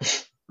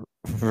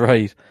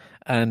 Right.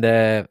 And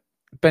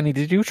Benny,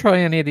 did you try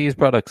any of these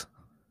products?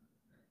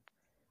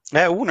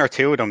 One or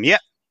two of them, yeah.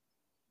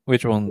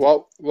 Which ones?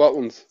 What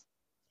ones?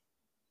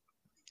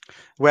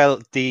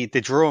 Well, the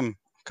drum,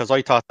 because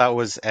I thought that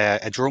was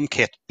a drum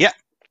kit. Yeah.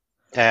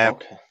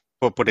 Okay.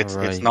 But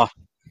it's not.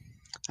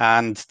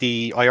 And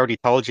I already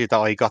told you that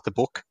I got the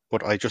book,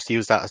 but I just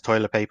used that as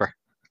toilet paper.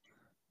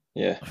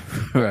 Yeah.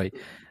 Right.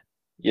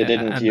 You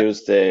didn't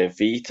use the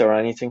Veet or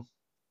anything?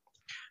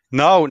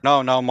 No.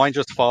 Mine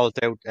just falls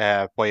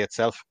out by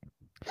itself.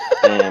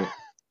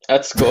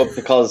 That's good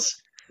because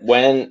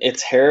when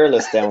it's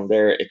hairless down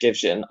there, it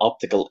gives you an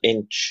optical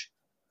inch.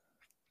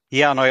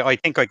 Yeah, and I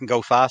think I can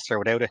go faster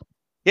without it.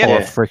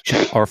 Yeah.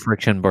 Or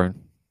friction burn.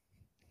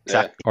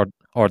 Exactly.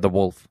 Or the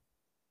wolf.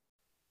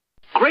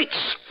 Great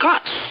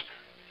Scots!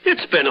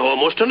 It's been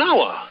almost an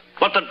hour.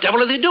 What the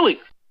devil are they doing?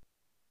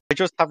 I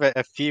just have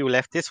a few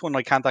left. This one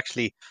I can't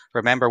actually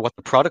remember what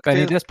the product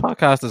Benny, is. this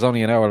podcast is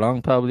only an hour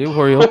long, pal. You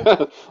hurry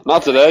up.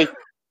 Not today.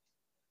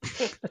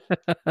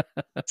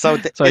 So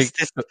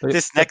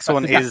this next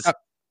one is...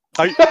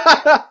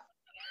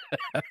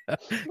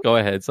 Go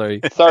ahead,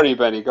 sorry. Sorry,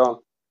 Benny, go on.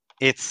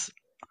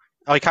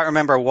 I can't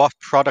remember what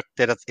product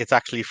that it's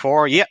actually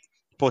for. Yeah,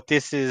 but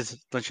this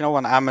is, don't you know,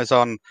 on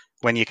Amazon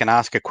when you can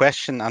ask a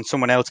question and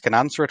someone else can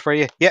answer it for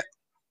you? Yeah.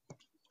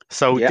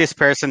 So this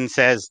person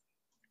says,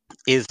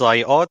 is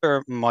I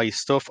order my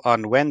stuff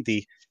on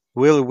Wendy,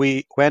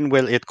 when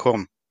will it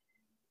come?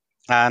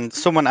 And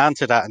someone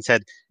answered that and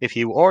said, if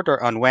you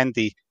order on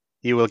Wendy,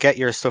 you will get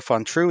your stuff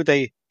on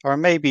Truday or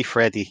maybe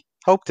Freddy.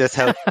 Hope this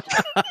helps.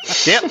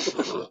 Yep.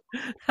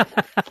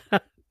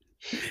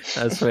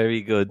 That's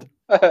very good.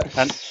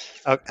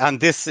 And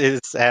this is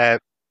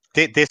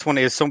this one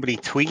is somebody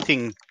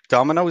tweeting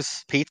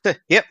Domino's pizza.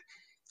 Yep.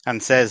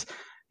 And says,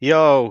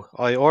 yo,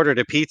 I ordered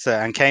a pizza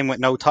and came with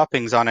no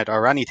toppings on it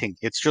or anything.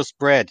 It's just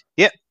bread.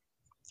 Yep.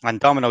 And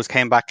Domino's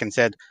came back and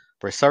said,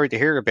 we're sorry to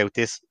hear about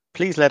this.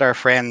 Please let our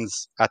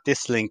friends at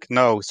this link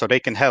know so they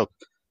can help.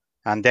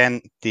 And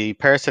then the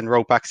person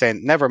wrote back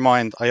saying, never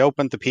mind, I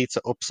opened the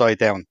pizza upside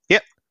down.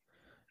 Yep.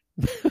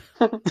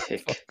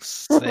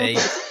 Fuck's sake.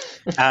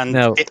 And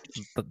no,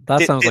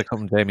 that sounds like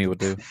something Jamie would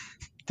do.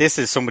 This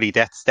is somebody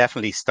that's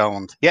definitely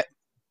stoned. Yep.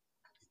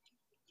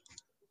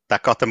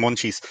 That got the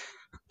munchies.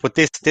 But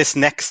this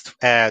next,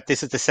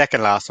 this is the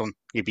second last one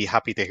you'd be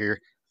happy to hear.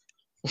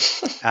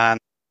 And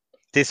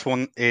this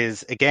one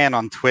is, again,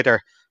 on Twitter.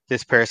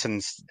 This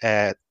person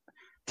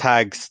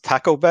tags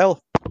Taco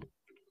Bell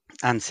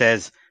and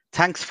says,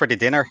 thanks for the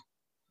dinner.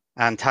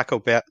 And Taco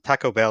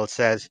Bell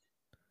says,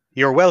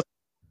 you're welcome.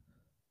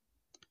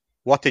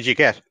 What did you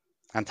get?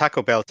 And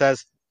Taco Bell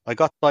says, I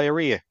got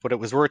diarrhea, but it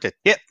was worth it.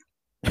 Yep.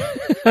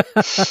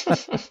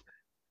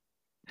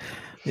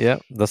 Yeah,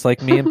 that's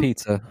like me and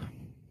pizza.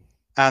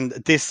 And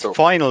this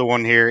final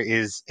one here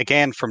is,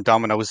 again, from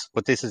Domino's,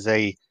 but this is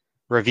a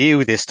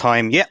review this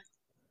time. Yep.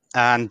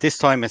 And this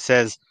time it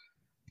says,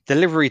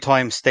 delivery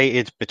time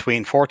stated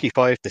between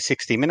 45 to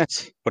 60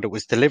 minutes, but it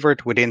was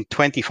delivered within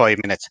 25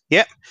 minutes.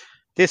 Yep.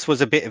 This was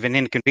a bit of an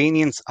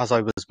inconvenience as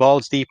I was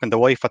balls deep in the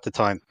wife at the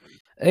time.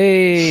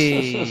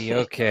 Hey,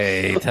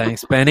 okay.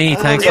 Thanks, Benny.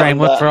 Thanks very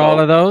much for all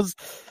of those.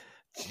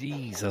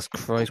 Jesus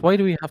Christ. Why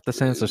do we have to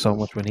censor so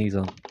much when he's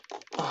on?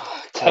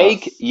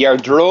 take your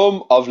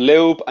drum of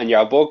lube and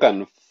your book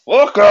and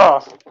fuck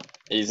off.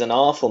 He's an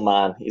awful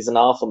man. He's an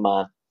awful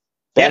man.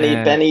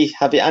 Yeah. Benny,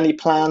 have you any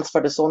plans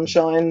for the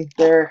sunshine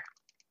there?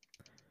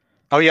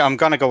 Oh yeah, I'm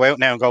gonna go out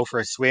now and go for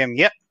a swim.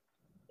 Yep.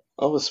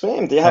 Oh, a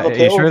swim. Do you have a Are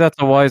you pool? sure that's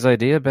a wise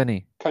idea,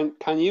 Benny?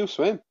 Can you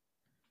swim?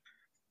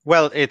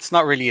 Well, it's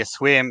not really a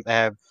swim.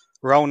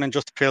 Ronan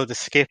just filled the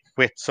skip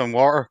with some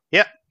water.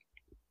 Yep.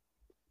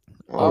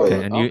 Oh,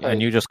 Okay, right.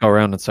 and you just go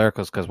around in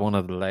circles because one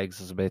of the legs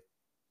is a bit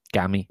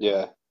gammy.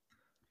 Yeah.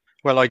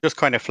 Well, I just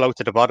kind of float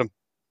to the bottom.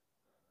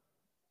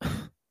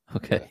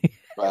 Okay.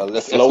 Well,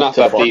 it's Float not to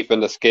the that bottom. deep in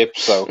the skip,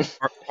 so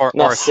Or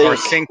Not sink.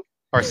 sink,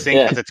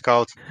 Yeah. as it's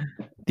called.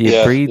 Do you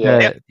Yeah, breathe?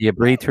 yeah. Do you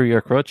breathe through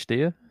your crutch? Do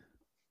you?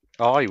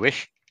 Oh, I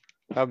wish.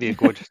 That would be a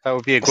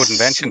good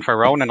invention for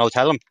Ronan. I'll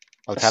tell him.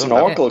 A that.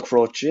 snorkel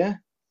crutch, yeah.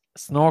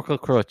 Snorkel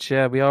crutch.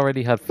 Yeah, we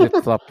already had flip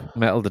flop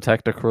metal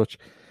detector crutch.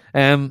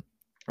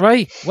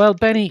 Right. Well,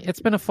 Benny, it's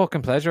been a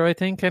fucking pleasure. I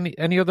think.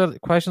 Any other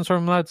questions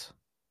from lads?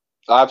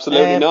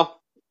 absolutely not.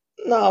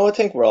 No, I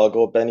think we're all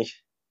good, Benny.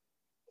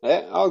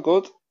 Yeah, all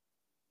good.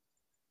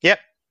 Yep.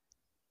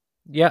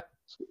 Yeah.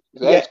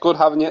 Yeah, Yeah. it's good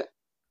having you.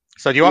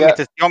 So do you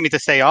want me to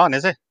stay on?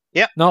 Is it?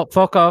 Yep. No,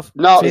 fuck off.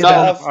 No, See you, no,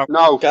 Benny.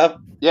 no. Gav,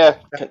 Yeah,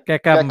 Get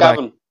get Gavin back.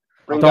 Gavin.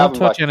 Bring Don't Gavin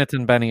touch back.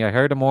 anything, Benny. I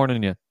heard him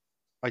warning you.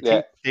 I Yeah.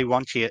 think they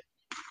want you.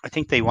 I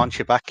think they want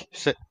you back.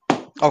 Sit.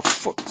 Oh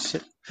fuck!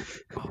 Sit.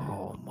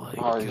 Oh my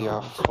Oh, you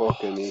god.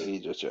 fucking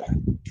idiot, you.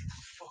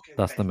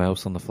 That's the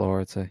mouse on the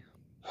floor, I'd say.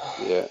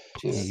 Yeah.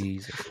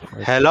 Jesus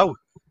Christ. Hello.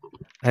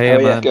 Hey, Oh,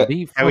 yeah. man. Did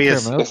he How fuck he your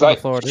is. mouse It's on the like,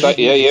 floor? it's Did like,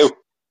 he? yeah, you.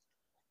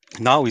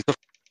 No, he's a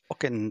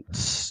fucking.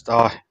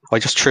 I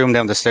just threw him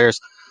down the stairs.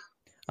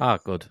 Ah,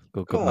 good.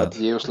 Good God.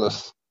 man.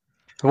 Useless.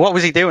 What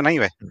was he doing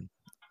anyway?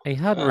 He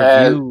had Uh,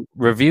 yeah.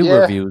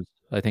 reviews,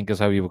 I think is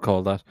how you would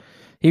call that.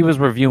 He was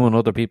reviewing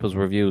other people's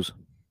reviews.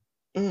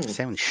 Mm.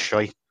 Sounds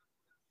shy.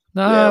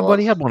 Nah, it but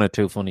he was. had one or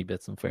two funny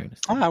bits in fairness.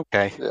 Ah,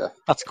 okay. Yeah.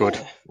 That's good.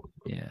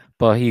 Yeah.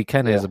 But he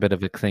kind of Yeah. is a bit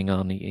of a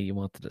Klingon. He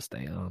wanted to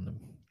stay on.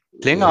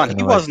 Klingon. Yeah.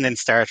 He wasn't in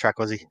Star Trek,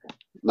 was he?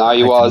 No,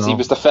 he I was. He dunno.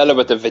 was the fella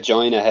with the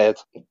vagina head.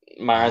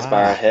 Mars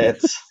bar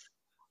heads.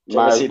 Do you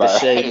ever Mars see bar the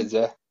shape, heads,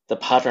 yeah. the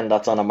pattern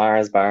that's on a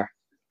Mars bar?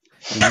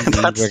 Easy.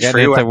 That's We're getting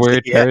true, into actually,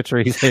 weird yeah.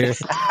 territories here.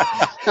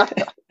 No,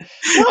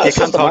 You it's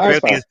can't just a talk Mars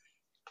about bar. these.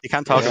 You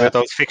can't talk Yeah. about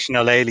those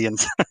fictional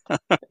aliens.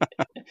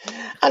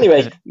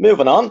 Anyway,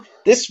 moving on.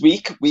 This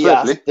week we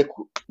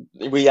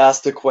Swiftly.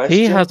 asked the question.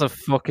 He has a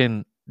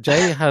fucking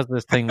Jay has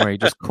this thing where he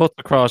just cuts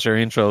across your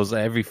intros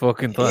every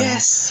fucking time.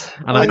 Yes,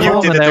 And I'm you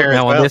calling did it it out there as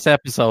now on well. this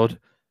episode.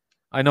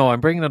 I know,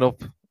 I'm bringing it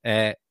up.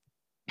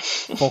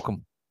 Fuck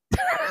him.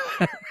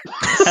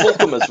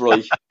 Fuck him is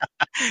right.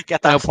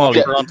 Get Now, that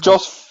Paulie. fucker on.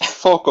 Just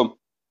fuck him.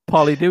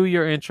 Polly, do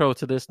your intro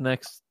to this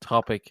next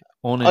topic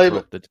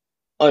uninterrupted.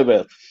 I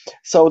will.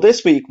 So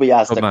this week we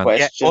asked Good the man. Yeah,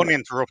 question.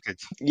 uninterrupted.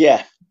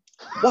 Yeah.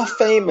 What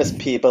famous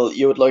people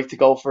you would like to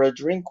go for a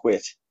drink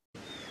with?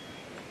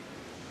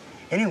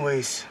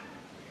 Anyways,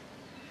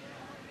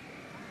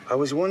 I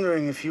was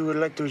wondering if you would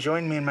like to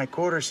join me in my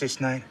quarters this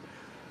night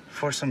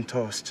for some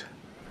toast.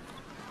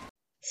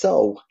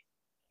 So,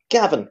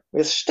 Gavin,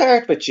 we'll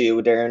start with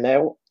you there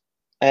now.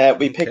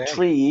 We picked Okay.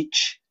 3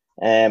 each.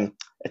 A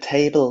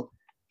table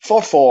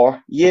for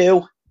 4.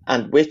 You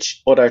and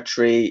which other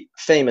 3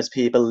 famous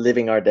people,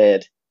 living or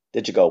dead,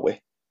 did you go with?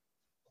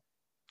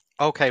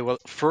 Okay, well,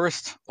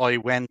 first I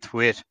went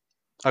with.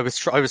 I was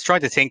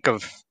trying to think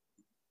of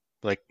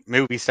like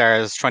movie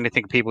stars, trying to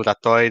think of people that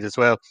died as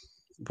well.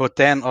 But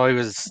then I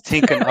was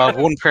thinking of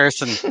one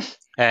person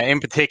in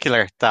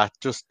particular that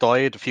just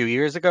died a few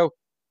years ago,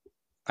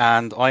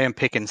 and I am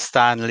picking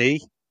Stan Lee.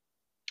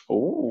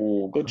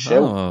 Oh, good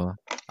show. Oh,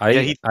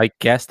 Yeah, I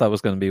guessed that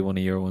was going to be one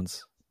of your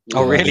ones.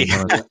 Oh, really?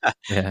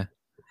 Yeah.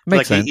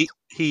 Makes sense.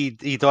 He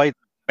died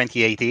in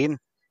 2018.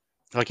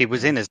 Like he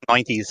was in his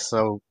 90s,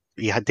 so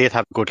he did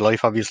have a good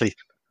life, obviously.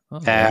 Oh,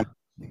 yeah.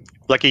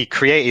 Like he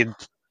created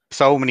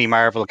so many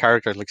Marvel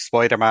characters, like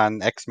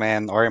Spider-Man,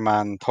 X-Men, Iron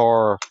Man,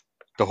 Thor,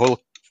 the Hulk,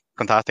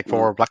 Fantastic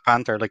Four, Black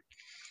Panther.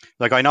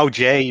 Like I know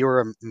Jay,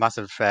 you're a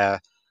massive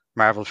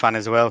Marvel fan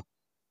as well.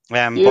 But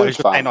I was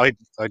just saying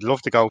I'd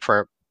love to go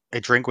for a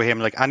drink with him.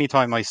 Like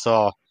anytime I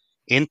saw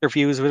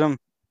interviews with him,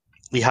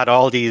 he had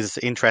all these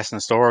interesting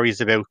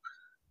stories about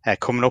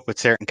coming up with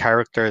certain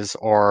characters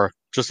or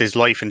just his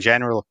life in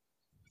general.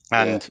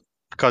 And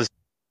because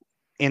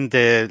in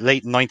the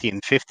late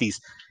 1950s,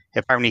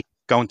 apparently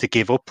going to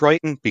give up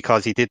writing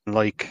because he didn't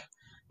like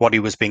what he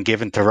was being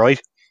given to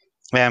write.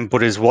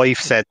 But his wife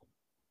said,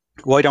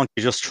 why don't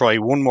you just try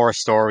one more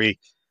story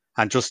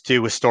and just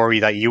do a story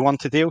that you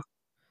want to do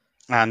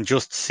and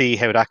just see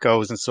how that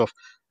goes and stuff.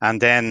 And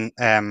then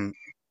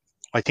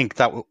I think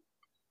that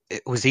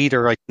it was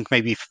either, I think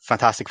maybe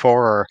Fantastic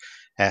Four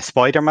or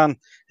Spider-Man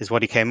is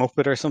what he came up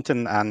with or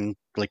something. And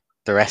like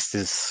the rest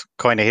is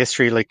kind of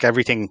history. Like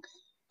everything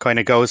kind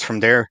of goes from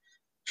there.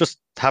 Just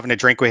having a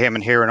drink with him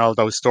and hearing all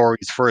those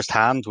stories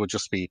firsthand would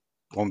just be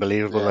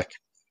unbelievable. Yeah. Like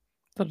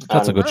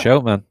That's a good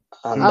show, man.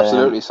 And,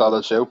 Absolutely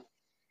solid show.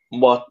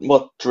 What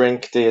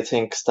drink do you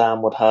think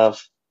Stan would have?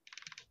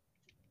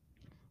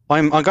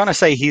 I'm gonna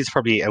say he's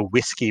probably a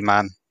whiskey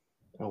man.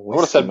 A I would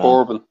have whiskey said man.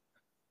 bourbon.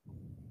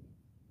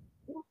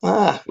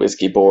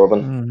 Whiskey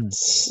bourbon. Mm,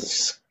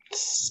 It's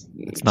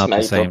it's not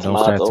the same. Don't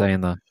start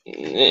saying that.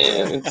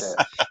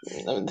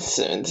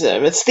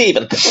 It's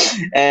Stephen.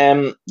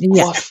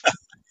 Yeah.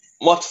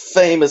 What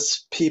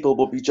famous people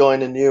will be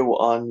joining you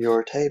on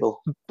your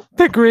table?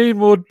 The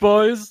Greenwood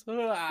boys.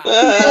 No.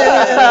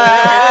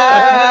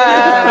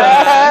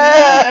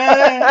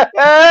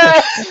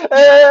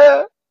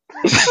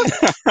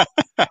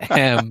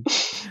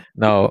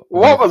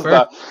 What was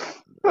that?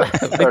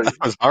 That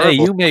was Hey, horrible.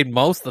 you made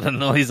most of the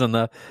noise on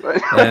that.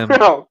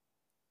 No.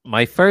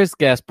 My first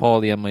guest,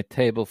 Paulie, on my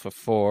table for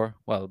 4,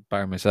 well,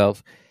 bar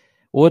myself,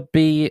 would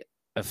be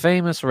a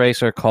famous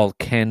racer called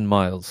Ken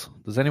Miles.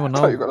 Does anyone I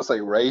thought you know? were going to say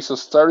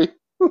racist, sorry.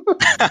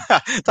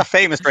 It's a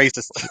famous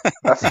racist.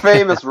 A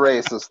famous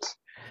racist.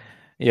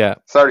 Yeah.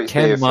 Sorry,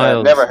 Ken Steve.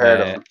 Miles, Never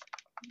heard of him.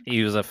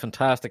 He was a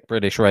fantastic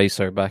British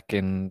racer back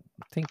in,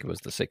 I think it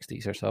was the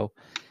 60s or so.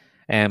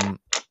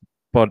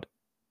 But,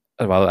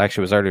 well,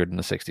 actually it was earlier than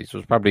the 60s. It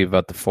was probably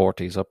about the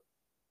 40s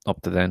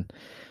up to then.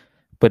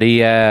 But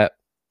he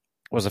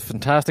was a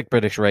fantastic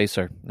British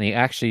racer. And he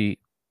actually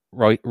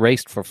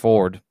raced for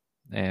Ford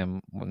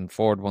when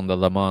Ford won the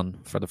Le Mans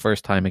for the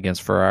first time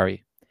against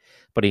Ferrari.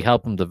 But he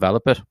helped him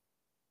develop it.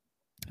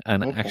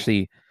 And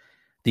actually,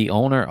 the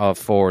owner of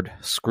Ford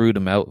screwed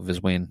him out of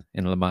his win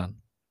in Le Mans.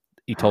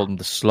 He told him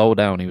to slow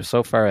down. He was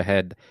so far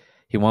ahead.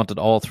 He wanted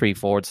all 3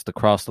 Fords to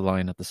cross the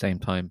line at the same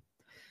time.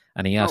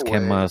 And he asked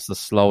Ken Miles to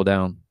slow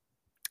down.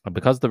 And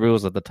because of the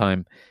rules at the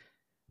time,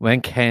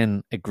 when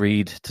Ken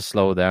agreed to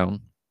slow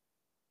down,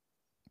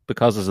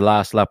 because his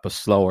last lap was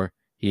slower,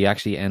 he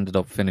actually ended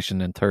up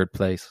finishing in 3rd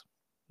place,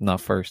 not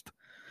 1st.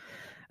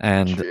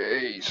 And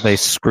they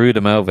screwed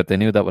him out of it. They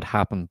knew that would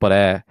happen.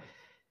 But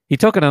he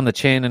took it on the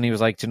chin and he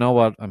was like, do you know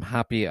what? I'm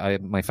happy.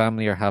 My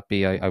family are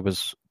happy. I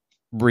was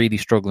really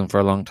struggling for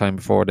a long time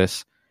before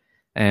this.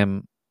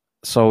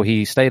 So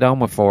he stayed on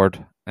with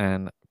Ford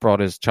and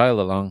brought his child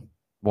along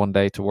one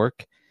day to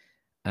work.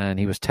 And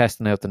he was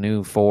testing out the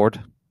new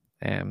Ford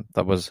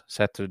that was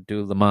set to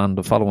do Le Mans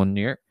the following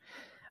year.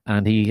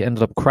 And he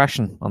ended up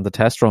crashing on the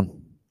test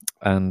run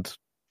and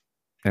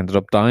ended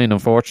up dying,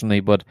 unfortunately.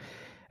 But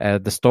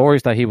the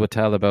stories that he would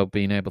tell about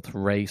being able to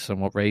race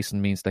and what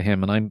racing means to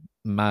him, and I'm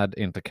mad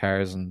into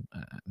cars and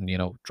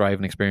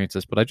driving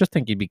experiences, but I just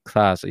think he'd be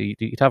class.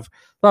 He'd have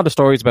a lot of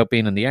stories about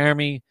being in the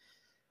army,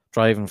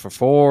 driving for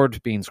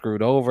Ford, being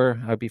screwed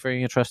over. I'd be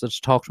very interested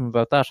to talk to him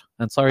about that.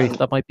 And sorry,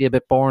 that might be a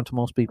bit boring to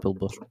most people,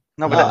 but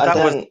No, but that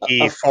was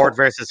the Ford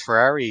versus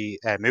Ferrari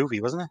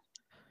movie, wasn't it?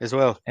 As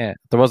well. Yeah,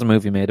 there was a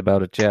movie made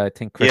about it. Yeah, I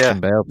think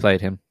Christian Bale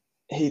played him.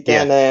 He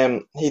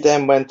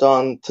then went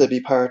on to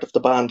be part of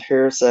the band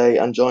Hearsay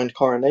and joined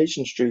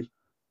Coronation Street.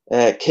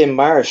 Kim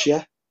Marsh,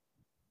 yeah.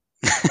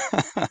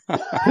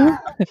 I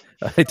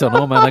don't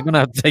know, man. I'm gonna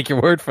have to take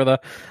your word for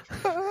that.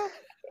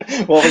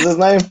 What was his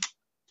name?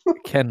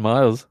 Ken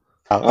Miles.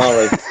 All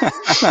right.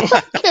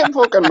 Kim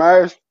fucking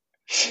Mars.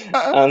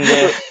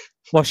 And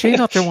was she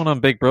not the one on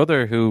Big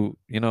Brother who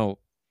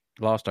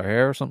lost her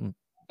hair or something?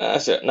 no,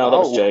 that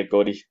was Jay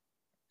Goody.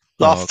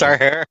 Lost her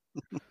hair.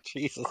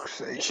 Jesus.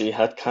 She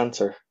had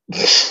cancer.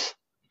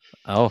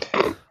 Oh,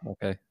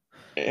 okay.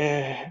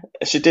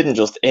 She didn't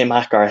just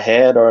imac her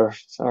head or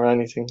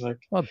anything like.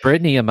 Well,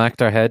 Britney imacked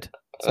her head.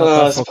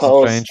 I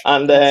suppose. Strange.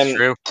 And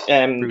True.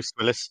 Bruce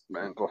Willis.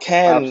 Mental.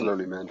 Ken,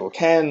 absolutely mental.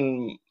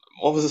 Ken,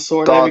 what was his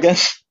surname again?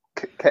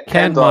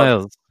 Ken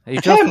Miles. He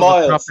just Ken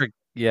Miles.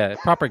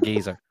 Proper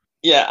geezer.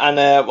 Yeah,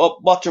 and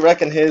what do you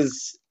reckon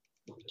his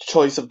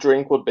choice of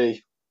drink would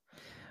be?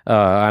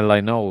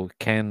 I know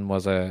Ken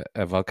was a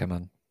vodka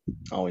man.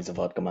 Oh, he's a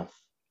vodka man.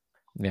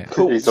 Yeah,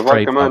 Cool. He's a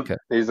vodka man.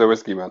 He's a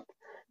whiskey man.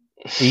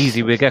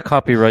 Easy, we get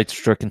copyright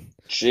stricken.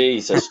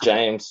 Jesus,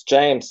 James,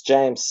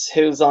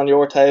 who's on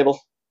your table?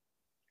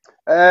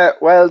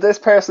 Well, this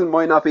person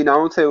might not be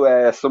known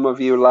to some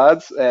of you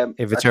lads.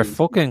 If it's your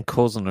fucking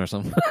cousin or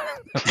something.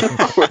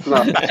 It's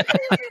not.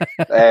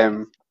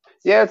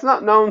 It's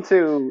not known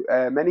to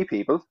many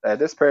people.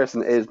 This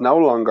person is no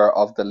longer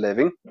of the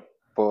living,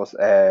 but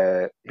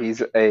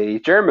he's a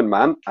German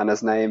man, and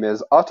his name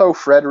is Otto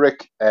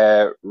Friedrich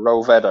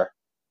Rohwedder.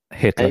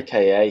 Hitler.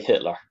 AKA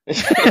Hitler.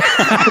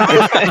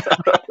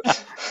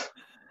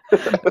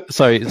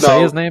 Sorry,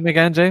 say his name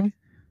again, Jamie?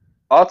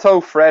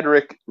 Otto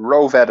Friedrich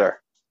Rohwedder.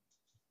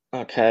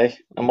 Okay,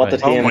 and what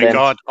did he Oh invent? my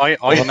god,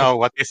 I know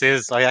what this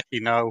is. I actually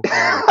know.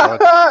 Oh my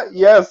god.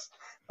 Yes,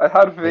 I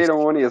had a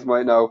feeling one of you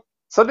might know.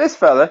 So this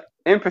fella,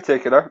 in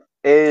particular,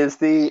 is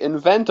the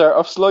inventor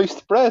of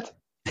sliced bread.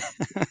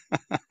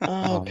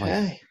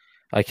 Okay.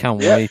 I can't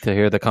wait to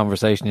hear the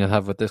conversation you'll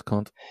have with this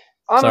cunt.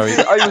 Honestly,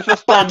 Sorry. I was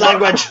just Bad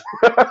language.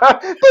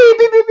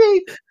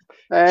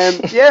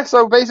 Yeah,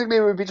 so basically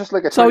it would be just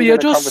like a. So you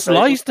 20-minute just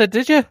sliced it,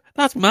 did you?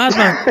 That's mad,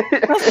 man.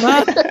 That's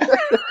mad.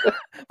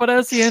 What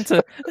else are you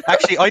into?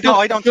 Actually, I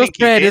don't Just think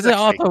he bread, did, is it,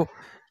 actually. Otto?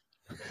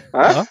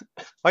 Huh?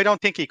 I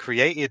don't think he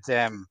created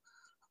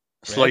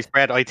sliced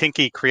bread. I think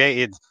he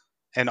created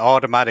an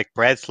automatic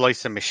bread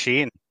slicing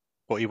machine,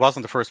 but he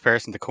wasn't the first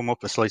person to come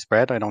up with sliced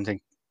bread, I don't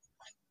think.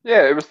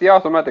 Yeah, it was the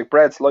automatic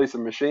bread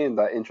slicing machine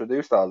that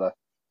introduced all that.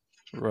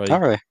 Right. All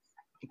right.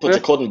 But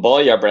you couldn't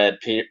buy your bread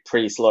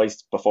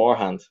pre-sliced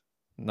beforehand.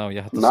 No,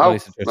 you had to No,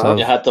 slice it no. yourself.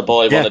 You had to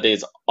buy Yeah. one of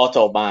these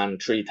Autobahn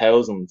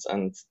 3000s,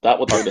 and that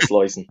would do the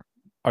slicing.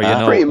 Or, you Ah.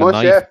 know, Pretty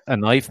much, a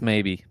knife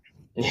maybe.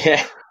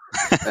 Yeah.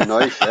 A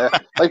knife, yeah.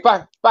 Like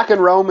back in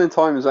Roman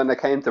times when they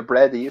came to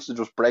bread, they used to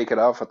just break it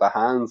off with their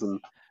hands and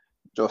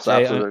just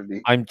Jay,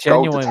 absolutely I'm go to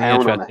genuinely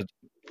town on it. interested.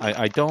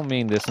 I don't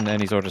mean this in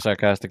any sort of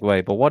sarcastic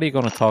way, but what are you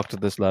going to talk to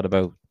this lad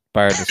about,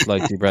 bar the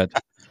slicey bread?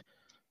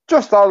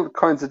 Just all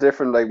kinds of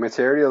different like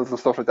materials and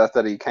stuff like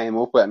that he came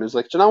up with, and it was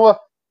like, do you know what?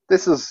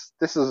 This is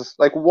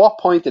like, what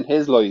point in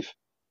his life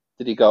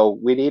did he go,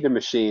 we need a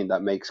machine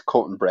that makes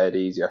cutting bread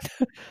easier?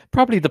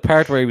 Probably the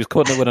part where he was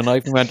cutting it with a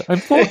knife and went, I'm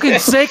fucking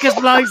sick of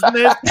slicing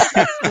this.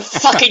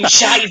 Fucking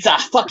shiza,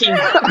 fucking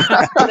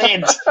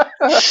bread.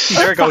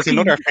 There goes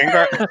another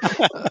finger.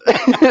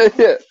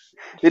 Yeah.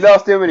 He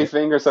lost too many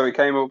fingers, so he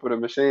came up with a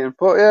machine.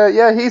 But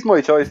yeah, he's my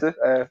choice,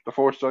 the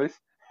first choice.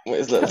 With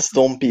his little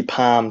stumpy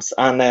palms.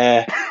 And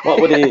what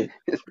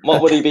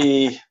would he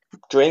be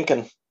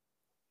drinking?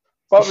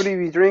 What would he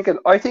be drinking?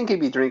 I think he'd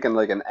be drinking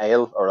like an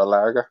ale or a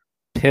lager.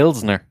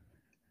 Pilsner.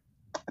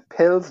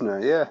 Pilsner,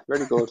 yeah,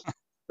 very good.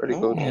 Very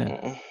good.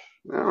 Mm.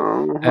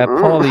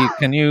 Paulie,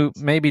 can you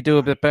maybe do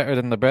a bit better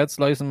than the bread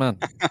slicing man?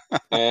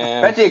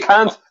 Bet you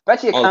can't.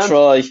 Bet you I'll can't.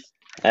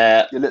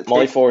 try. You little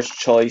My thief. first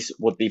choice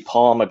would be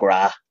Paul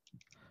McGrath.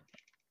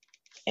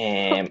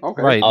 Okay.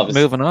 Right,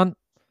 obviously. moving on.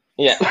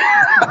 Yeah.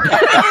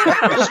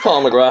 Just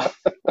Paul McGrath.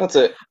 That's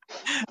it.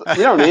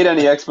 You don't need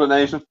any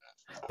explanation.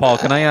 Paul,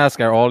 can I ask,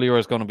 are all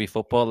yours going to be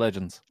football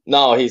legends?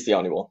 No, he's the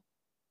only one.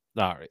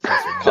 All right.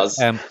 That's right.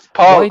 'Cause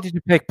Paul, Why did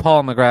you pick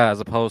Paul McGrath as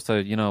opposed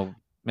to,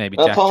 maybe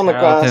well, Jack Paul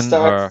McGrath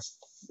Charlton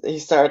he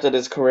started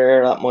his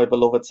career at my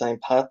beloved St.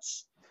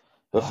 Pat's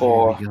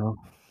before Here we go.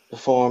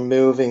 before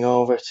moving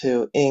over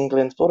to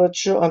England. But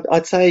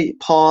I'd say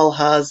Paul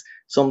has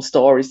some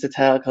stories to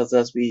tell because,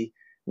 as we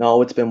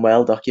know, it's been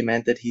well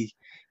documented.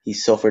 He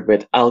suffered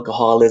with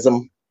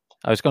alcoholism,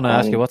 I was going to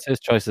ask you, what's his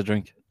choice of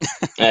drink?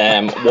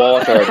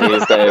 water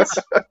these days.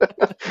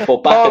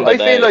 But back in Paul, the I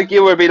day, feel like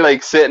you would be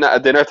like sitting at a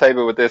dinner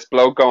table with this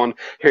bloke going,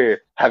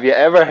 "Here, have you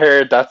ever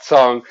heard that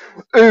song?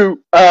 Ooh,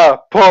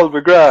 Paul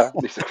McGrath."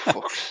 And he's like,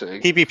 "Fuck's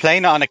sake." He'd be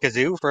playing it on a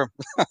kazoo for him.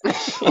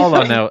 Hold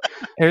on now.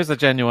 Here's a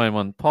genuine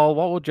one. Paul,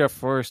 what would your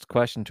first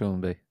question to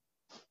him be?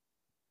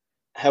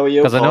 how are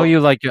you? Because I know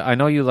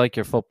Paul? you like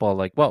your football.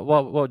 Like what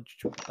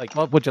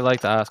would you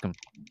like to ask him?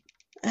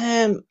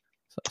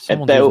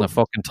 Someone's About- using a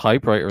fucking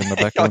typewriter in the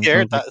I background.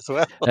 heard that as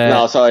well.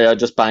 No, sorry, I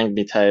just banged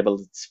my table.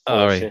 It's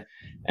all right.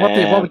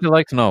 bullshit. What would you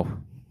like to know?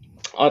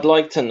 I'd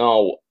like to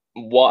know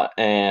what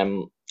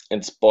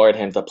inspired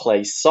him to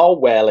play so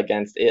well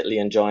against Italy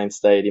in Giant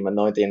Stadium in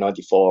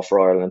 1994 for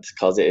Ireland,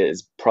 because it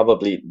is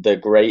probably the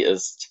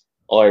greatest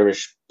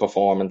Irish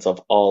performance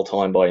of all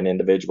time by an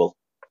individual.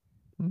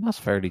 That's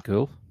fairly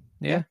cool.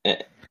 Yeah. Eh.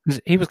 'Cause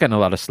he was getting a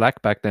lot of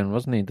slack back then,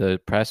 wasn't he? The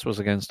press was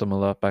against him a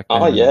lot back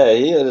then. Oh yeah,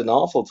 he had an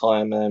awful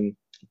time,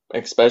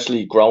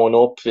 especially growing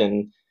up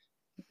in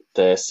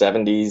the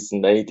 70s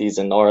and 80s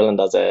in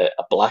Ireland as a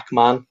black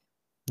man.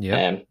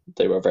 Yeah.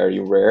 They were very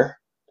rare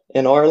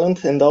in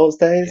Ireland in those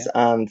days,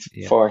 and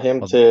Yeah. for him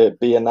Well- to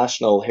be a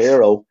national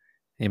hero,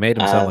 He made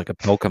him sound like a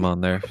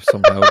Pokemon there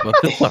somehow, but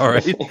it's all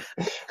right.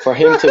 for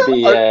him to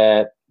be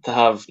to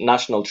have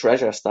national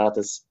treasure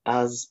status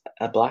as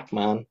a black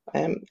man,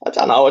 I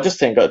don't know. I just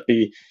think it'd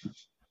be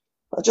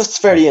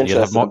just very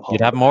interesting. You'd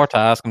have more to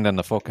ask him than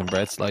the fucking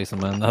bread slicing,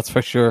 man. That's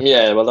for sure.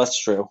 Yeah, well, that's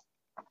true.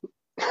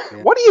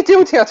 What are you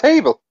doing to your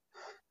table?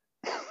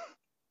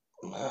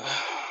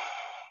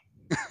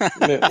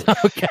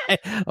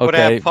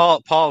 Okay.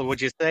 But Paul,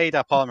 would you say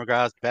that Paul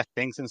McGrath's best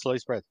thing since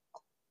sliced bread?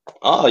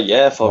 Oh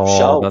yeah, for Oh,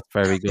 sure. that's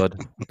very good.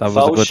 That was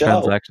a Faux good show.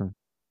 transaction.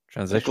 It's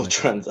a Transition. good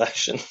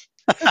transaction.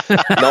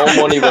 No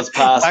money was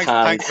passed hands.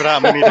 Thanks for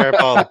that money there,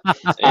 Paul.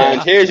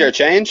 And here's your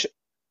change.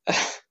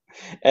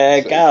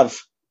 Gav,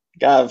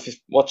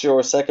 what's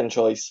your second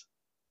choice?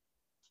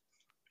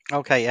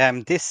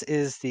 Okay, this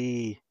is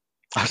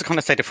I was going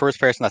to say the first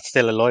person that's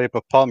still alive,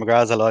 but Paul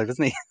McGrath's alive,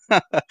 isn't he?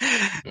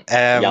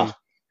 Yeah.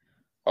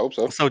 Hope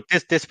so. So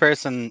this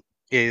person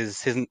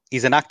he's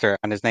an actor,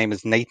 and his name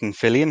is Nathan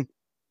Fillion.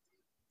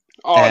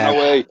 Oh, no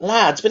way.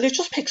 Lads, will you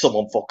just pick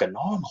someone fucking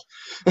normal?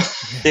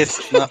 This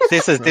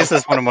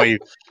is one of my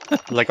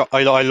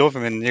I love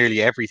him in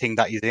nearly everything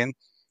that he's in.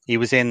 He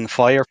was in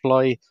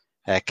Firefly,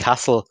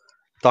 Castle,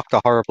 Doctor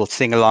Horrible,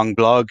 Sing Along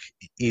Blog.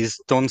 He's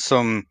done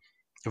some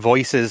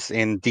voices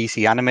in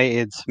DC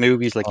animated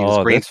movies, like he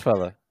was This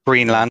fella.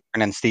 Green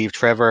Lantern and Steve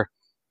Trevor.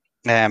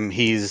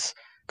 He's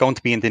going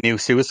to be in the new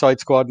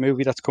Suicide Squad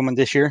movie that's coming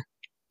this year.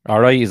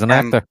 All right, he's an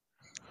actor.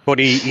 But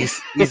he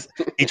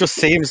just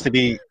seems to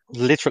be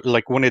literally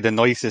like one of the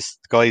nicest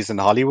guys in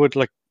Hollywood.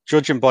 Like,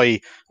 judging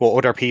by what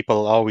other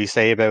people always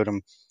say about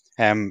him,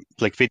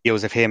 like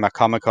videos of him at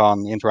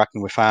Comic-Con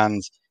interacting with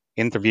fans,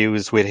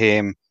 interviews with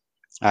him,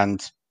 and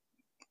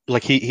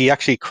like he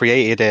actually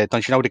created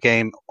don't you know the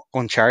game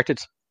Uncharted?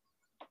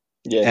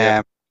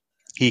 Yeah.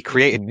 He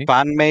created Mhm.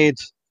 fan-made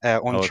I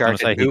was going to Uncharted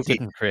say he movie.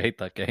 didn't create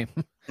that game.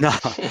 No,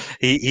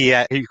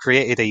 he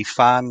created a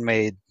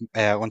fan-made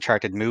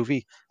Uncharted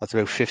movie that's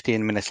about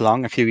 15 minutes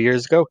long a few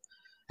years ago.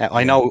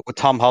 I know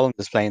Tom Holland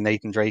is playing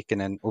Nathan Drake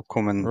in an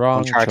upcoming Wrong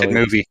Uncharted choice.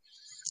 movie,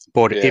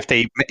 but Yeah.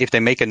 if they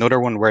make another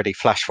one where they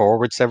flash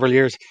forward several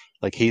years,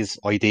 like he's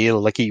ideal.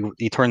 Like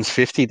he turns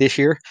 50 this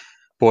year,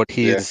 but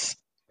It's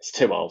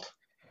too old.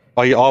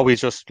 I always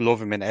just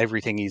love him in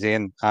everything he's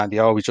in, and he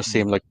always just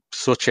seemed like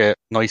such a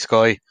nice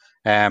guy.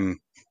 And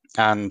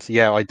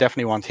yeah, I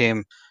definitely want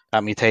him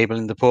at my table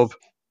in the pub.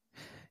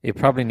 You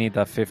probably need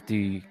that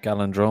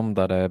 50-gallon drum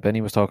that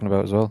Benny was talking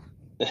about as well.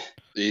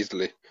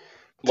 Easily.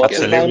 What's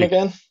his Absolutely. name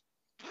again?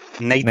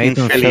 Nathan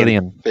Nathan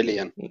Fillion. Fillion.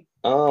 Billion.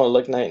 Oh,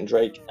 like Nathan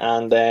Drake.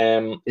 And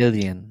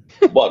Billion.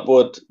 what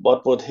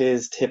would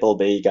his tipple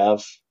be,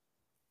 Gav?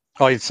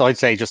 I'd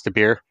say just a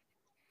beer.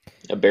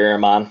 A beer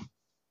man.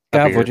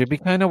 Gav, beer. would you be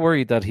kind of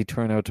worried that he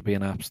turned out to be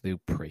an absolute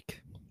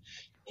prick?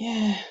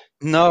 Yeah.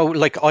 No,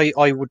 like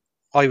I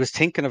was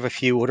thinking of a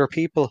few other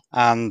people,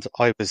 and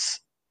I was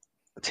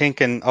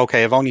thinking,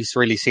 okay, I've only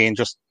really seen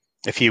just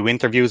a few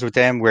interviews with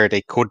them where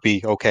they could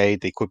be okay,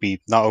 they could be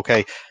not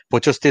okay,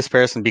 but just this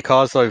person,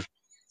 because I've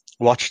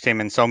watched him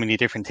in so many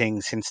different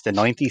things since the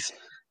 90s,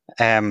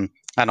 and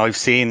I've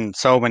seen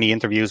so many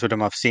interviews with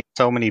him, I've seen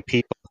so many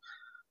people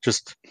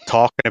just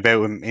talking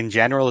about him in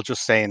general,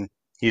 just saying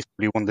he's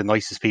probably one of the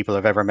nicest people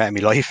I've ever met in my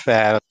life,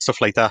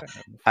 stuff like that.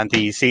 And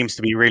he seems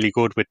to be really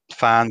good with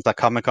fans at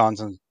Comic-Cons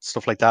and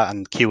stuff like that,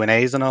 and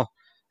Q&As and all.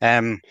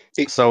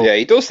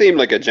 He does seem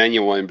like a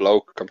genuine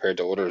bloke compared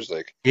to others.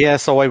 Like, yeah,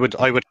 so I would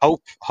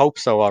hope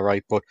so, all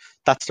right. But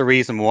that's the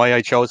reason why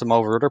I chose him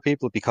over other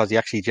people, because he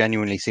actually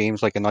genuinely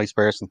seems like a nice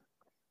person.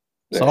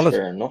 Solid.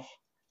 Fair enough.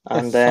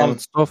 And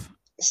Solid stuff.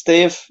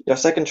 Steve, your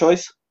second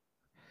choice?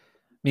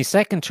 My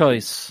second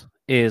choice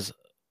is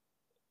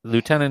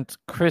Lieutenant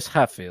Chris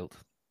Hadfield,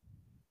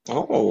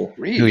 Oh,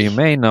 who really? you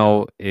may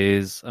know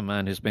is a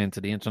man who's been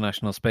to the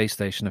International Space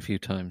Station a few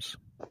times.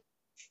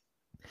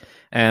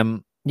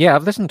 Yeah,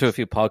 I've listened to a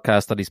few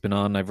podcasts that he's been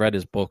on. I've read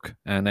his book,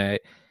 and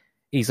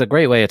he's a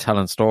great way of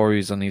telling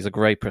stories, and he's a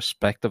great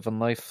perspective on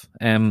life.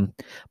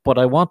 But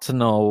I want to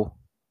know,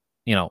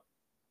 the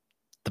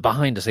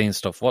behind the scenes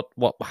stuff.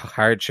 What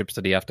hardships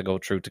did he have to go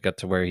through to get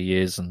to where he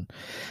is? And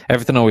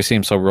everything always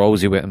seems so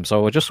rosy with him.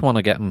 So I just want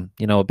to get him,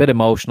 a bit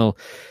emotional.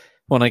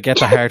 When I get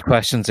the hard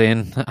questions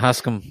in,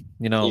 ask him,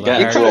 you the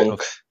get hard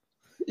drunk. stuff.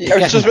 I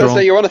was just going to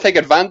say, you want to take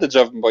advantage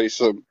of him by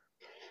some.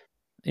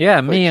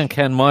 Yeah, me and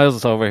Ken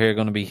Miles over here are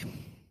going to be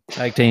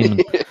tag teaming.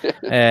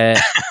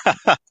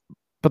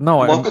 But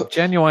no, I'm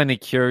genuinely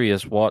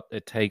curious what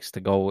it takes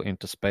to go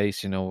into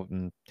space, and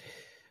A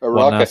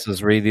what rocket.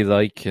 NASA's really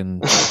like.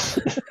 And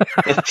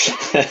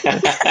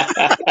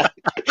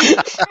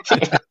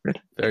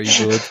very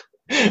good.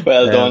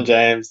 Well done,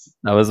 James.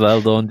 That was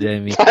well done,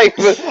 Jamie. Thanks.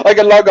 I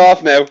can log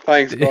off now.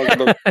 Thanks.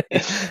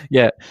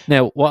 Yeah.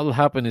 Now, what will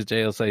happen is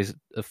Jay will say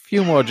a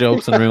few more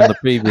jokes and ruin the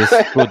previous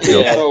good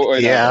joke.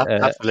 Yeah.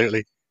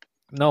 Absolutely.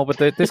 No, but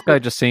this guy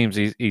just seems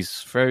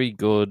he's very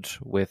good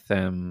with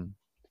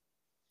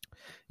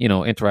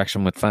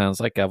interaction with fans.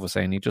 Like Gav was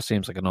saying, he just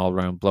seems like an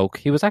all-round bloke.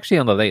 He was actually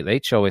on the Late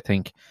Late Show, I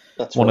think.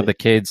 That's one right. of the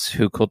kids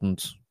who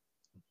couldn't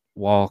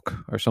walk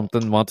or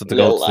something wanted to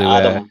Little go to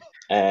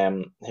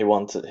Adam. He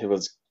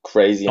was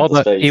crazy into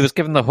space. he was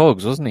giving the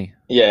hugs, wasn't he?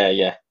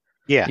 Yeah.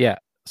 Yeah.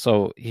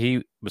 So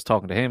he was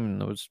talking to him,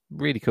 and it was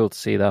really cool to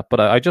see that. But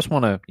I just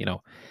want to,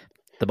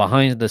 the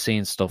behind the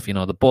scenes stuff,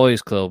 the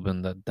boys club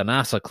and the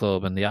NASA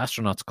club and the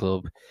astronauts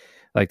club.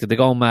 Like, did they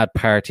go mad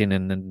partying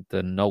in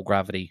the no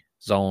gravity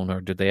zone,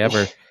 or did they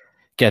ever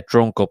get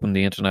drunk up in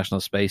the International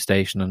Space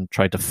Station and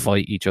try to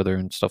fight each other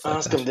and stuff like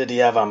Ask that? him, did he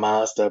have a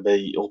master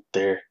be up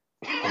there?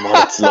 And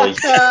what it's like.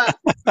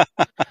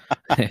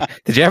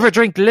 Did you ever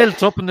drink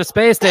Lilt up in the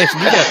space station?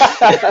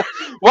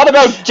 What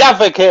about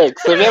Jaffa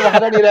cakes? Have you ever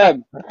had any of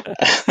them?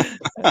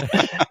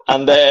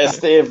 And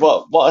Steve,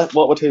 what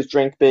would his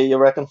drink be, you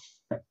reckon?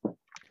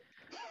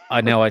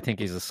 I know. I think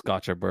he's a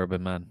Scotch or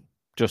bourbon man.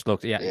 Just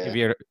look, Yeah. If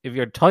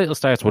your title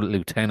starts with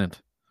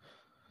lieutenant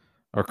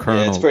or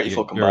colonel, it's pretty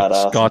fucking you're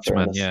badass, a in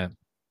Scotchman. fairness.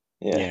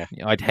 Yeah.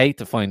 I'd hate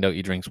to find out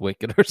he drinks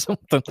Wicked or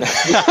something.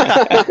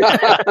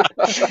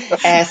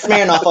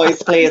 Smirnoff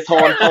Ice, please,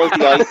 Horn, hold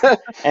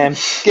the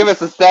ice. Give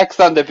us a sex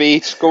on the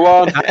beach. Go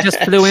on. I just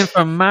flew in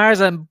from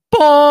Mars, and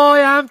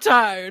boy, I'm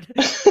tired.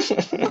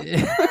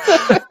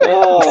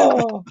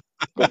 Oh,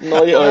 good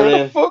night,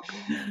 Irene. Fuck.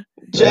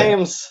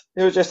 James,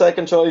 who's your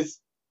second choice?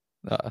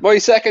 My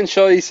second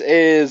choice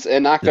is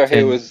an actor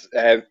who was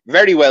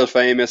very well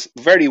famous,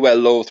 very well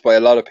loved by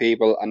a lot of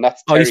people, and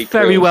that's Terry he's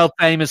very Crews. well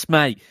famous,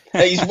 mate.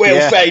 He's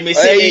well famous,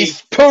 isn't he?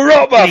 He's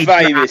proper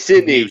famous,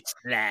 isn't he?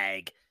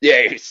 Slag.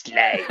 Yeah,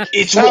 slag.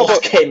 It's Ross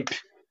Kemp.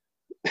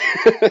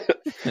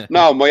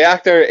 No, my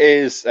actor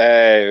is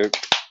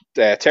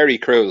Terry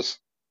Crews.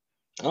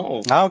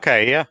 Oh,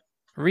 Okay, yeah.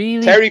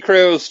 Really? Terry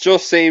Crews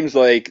just seems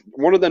like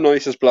one of the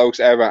nicest blokes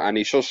ever, and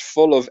he's just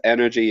full of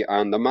energy,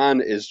 and the man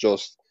is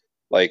just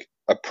like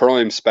a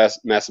prime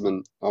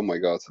specimen. Oh my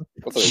god.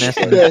 What did I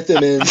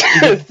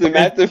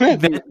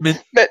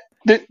say?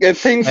 The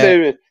thing Uh,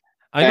 to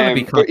I'm going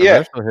to be but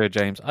yeah, controversial here,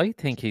 James. I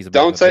think he's a bit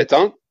don't of a say bitch.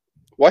 don't.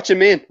 What you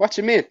mean? What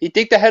you mean? He'd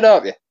dig the head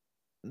off you.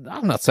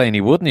 I'm not saying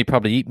he wouldn't. He'd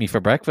probably eat me for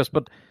breakfast,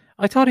 but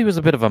I thought he was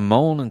a bit of a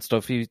moan and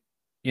stuff. He, A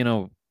bit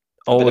of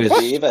always a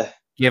diva.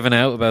 giving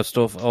out about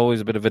stuff.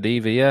 Always a bit of a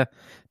diva. Yeah,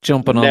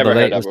 jumping on Never the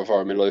heard that latest,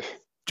 before in my life.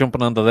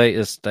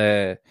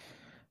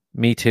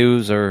 Me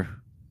Too's or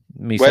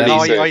Me Well, No,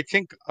 Sevens. he's I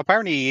think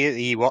apparently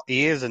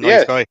he is a nice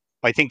yeah, guy.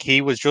 I think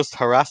he was just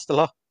harassed a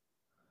lot.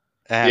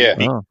 yeah.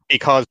 Oh,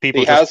 Because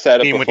people He just has said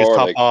it see him with his before.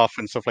 top Like, off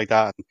and stuff like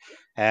that.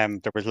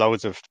 There was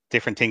loads of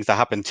different things that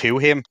happened to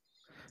him.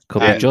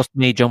 could Yeah. be just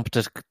me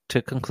jumping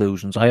to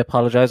conclusions. I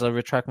apologise. I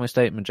retract my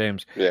statement,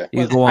 James. yeah.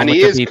 You go on And with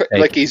he your is beef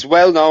like cake. he's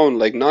well known,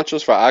 like not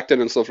just for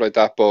acting and stuff like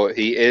that, but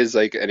he is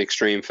like an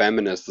extreme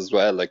feminist as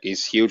well. Like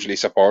he's hugely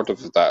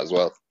supportive of that as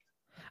well.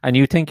 And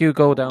you think you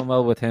go down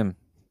well with him?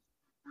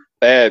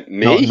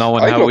 Me,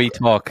 Knowing I how look, we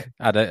talk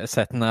at a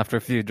setting after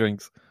a few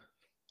drinks.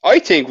 I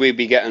think we'd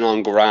be getting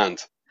on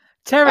grand.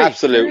 Terry,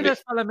 Absolutely.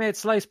 this fella made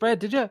sliced bread,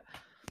 did you?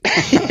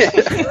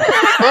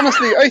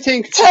 Honestly, I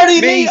think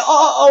Terry me. Lee,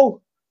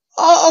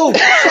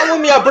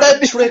 showing me a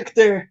bread trick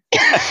there.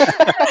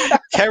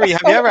 Terry,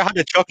 have you ever had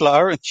a chocolate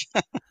orange?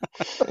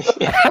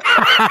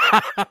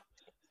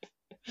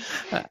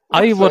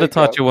 I would have like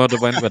thought that. you would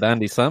have went with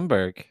Andy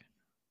Samberg.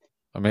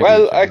 Or maybe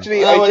Well,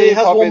 actually, Oh, I he did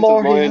has pop one into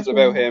more, he minds has one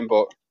about more. him,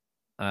 but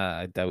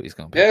I doubt he's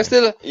going to yeah,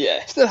 still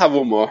Yeah. have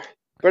one more.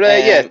 But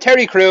yeah,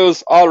 Terry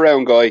Crews, all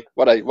round guy.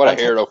 What a And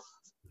hero.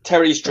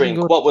 Terry's Very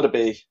drink, good. what would it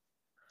be?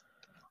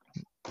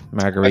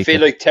 Margarita. I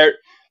feel like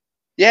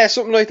yeah,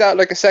 something like that,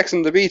 like a Sex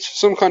on the Beach,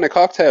 some kind of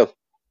cocktail,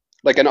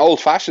 like an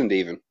old fashioned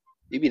even.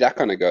 He'd be that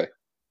kind of guy.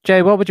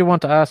 Jay, what would you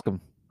want to ask him?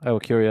 Out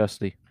of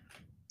curiosity.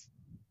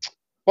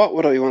 What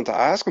would I want to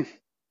ask him?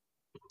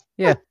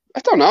 Yeah. I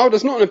don't know.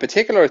 There's nothing in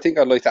particular I think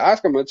I'd like to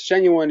ask him. It's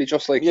genuinely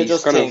just like You he's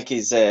just kind think of.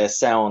 he's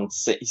sound.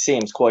 He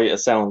seems quite a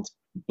sound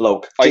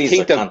bloke. I Jesus,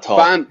 think the can't talk.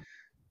 band.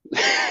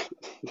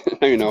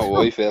 Now you know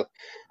how I feel.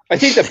 I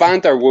think the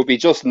banter would be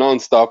just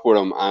non-stop with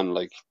him, and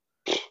like,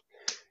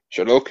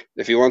 sure, look,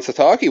 if he wants to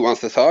talk, he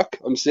wants to talk.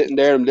 I'm sitting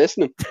there, I'm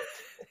listening.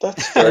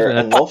 That's fair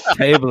enough.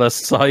 Table of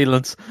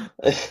silence.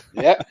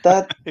 Yeah,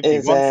 That If he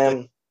is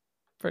wants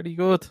Pretty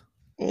good.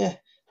 yeah.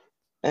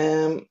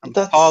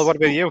 That's Paul, what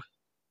about you?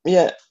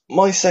 yeah.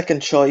 My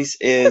second choice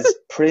is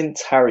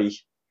Prince Harry.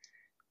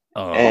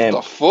 Oh, what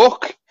the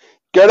fuck?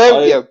 Get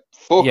out, I- you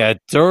fuck! yeah,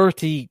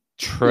 dirty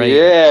trade.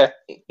 Yeah,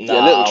 you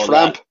No, little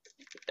tramp.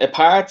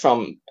 apart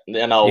from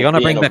You're going to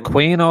bring the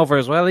Queen over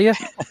as well, are you?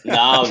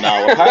 No.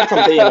 Apart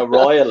from being a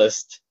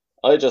royalist,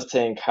 I just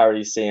think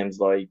Harry seems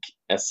like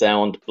a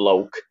sound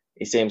bloke.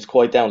 He seems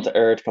quite down to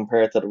earth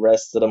compared to the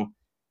rest of them.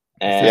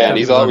 Yeah, and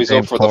he's on always up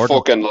James for Corden. the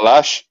fucking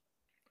lash.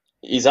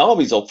 He's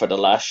always up for the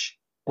lash.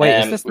 Wait,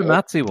 is Um, this the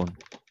Nazi one?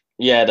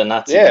 Yeah, the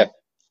Nazi. Yeah.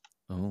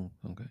 one.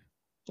 Oh, okay.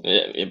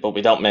 Yeah, but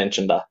we don't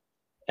mention that.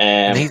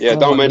 And he's yeah, the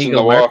don't one with mention Meghan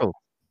the war. Markle.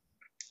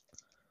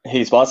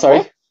 He's what? Sorry.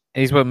 What?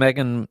 He's with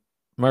Meghan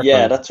Markle.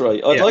 Yeah, that's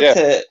right. I'd Yeah. like Yeah.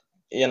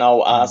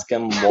 to, ask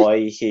him why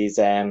he's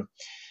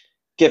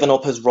given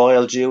up his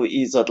royal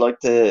duties. I'd like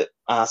to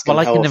ask him Well,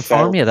 I how can it inform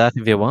felt. you that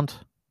if you want.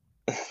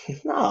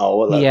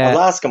 No, Yeah. I'll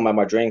ask him when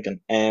we're drinking.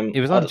 He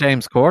was on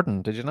James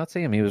Corden. Did you not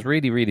see him? He was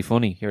really, really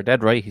funny. You're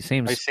dead right. He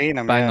seems I've seen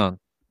him. bang Yeah. on.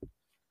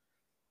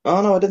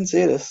 Oh no, I didn't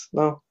see this.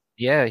 No.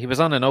 Yeah, he was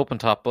on an open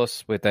top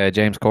bus with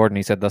James Corden.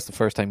 He said that's the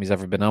first time he's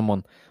ever been on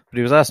one. But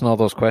he was asking all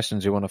those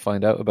questions you want to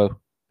find out about.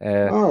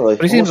 All right.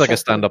 But he seems like a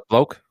stand-up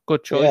bloke.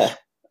 Good choice. Yeah,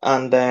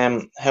 and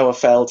how it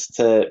felt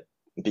to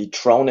be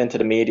thrown into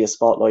the media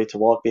spotlight, to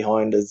walk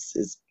behind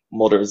his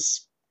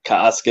mother's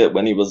casket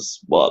when he was,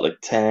 like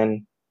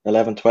 10,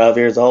 11, 12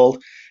 years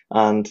old.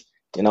 And,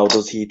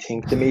 does he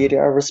think the media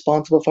are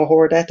responsible for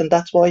her death, and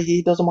that's why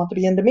he doesn't want to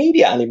be in the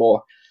media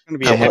anymore? It's going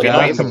to be And a heavy would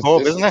night you in the ask pub,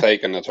 This isn't is it?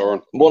 taking a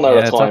turn. One at Yeah,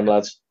 a it's time, okay.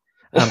 lads.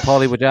 And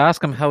Paulie, would you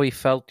ask him how he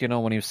felt,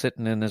 when he was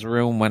sitting in his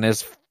room when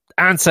his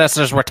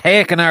ancestors were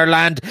taking our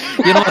land,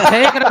 taking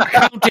our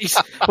counties?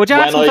 Would you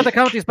ask him for the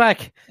counties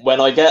back? When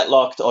I get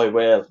locked, I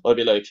will. I'll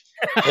be like,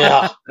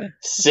 yeah,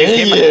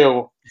 see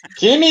you.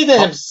 Give me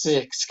them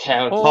 6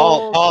 counties.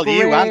 Paul,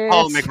 you and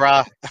Paul great.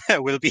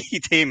 McGrath will be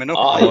teaming up.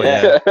 Oh,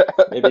 yeah.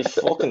 Maybe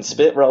fucking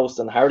spit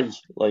roasting Harry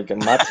like a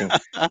matching.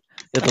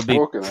 It'll be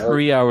Fucking hell.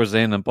 3 hours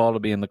in and Paul will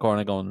be in the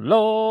corner going,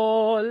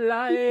 "Low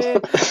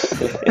life."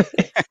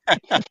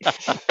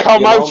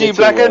 Come You out, know me ye too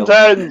black and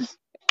well. tans!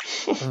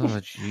 Oh,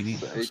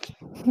 Jesus.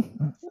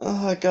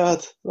 Oh,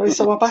 God. Right,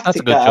 so we're back That's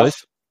to a good Gav.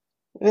 choice.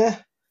 Yeah,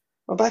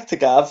 we're back to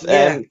Gav.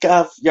 Yeah.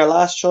 Gav, your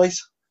last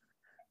choice?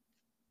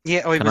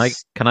 Yeah,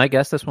 Can I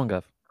guess this one,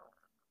 Gav?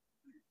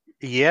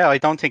 Yeah, I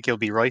don't think you'll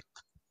be right.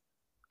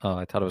 Oh,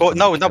 I thought it was. But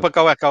gonna be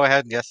but go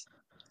ahead. Yes,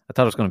 I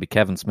thought it was going to be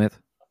Kevin Smith.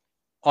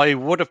 I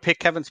would have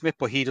picked Kevin Smith,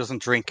 but he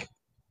doesn't drink.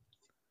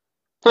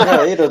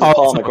 No, either the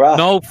Paul so McGrath.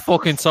 no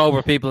fucking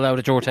sober people out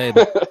at your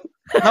table.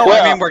 No,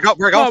 Well, I mean we're going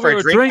no, for we a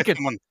were drink drinking. with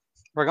someone.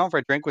 We're going for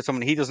a drink with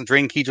someone. He doesn't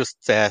drink. He just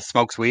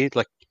smokes weed.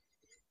 Like,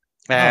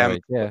 All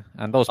right, yeah,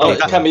 and those. Oh,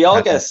 people can we all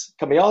had them. guess?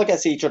 Can we all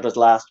guess each other's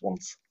last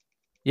ones?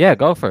 Yeah,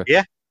 go for it.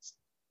 Yeah.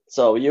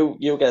 So you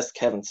guessed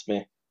Kevin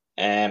Smith.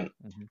 Mhm.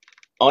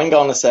 I'm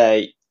going to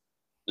say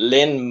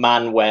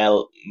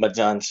Lin-Manuel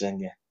Miranda.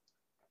 Hidden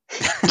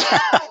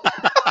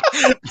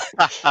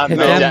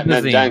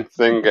No,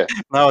 cuisine.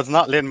 no, it's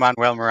not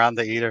Lin-Manuel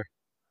Miranda either.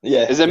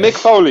 Yeah. Is it Mick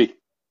Foley?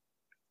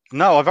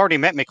 No, I've already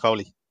met Mick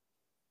Foley.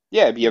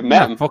 Yeah, but you've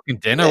met him. Fucking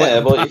dinner Yeah,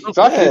 with but him.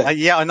 Exactly. yeah.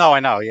 Yeah, I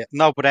know. Yeah,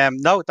 no, but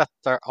no, that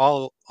they're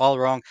all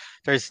wrong.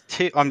 There's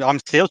two. I'm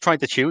still trying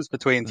to choose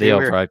between two Leo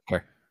here.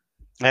 Varadkar.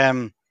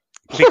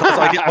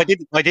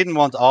 Because I didn't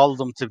want all of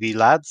them to be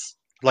lads.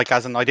 Like,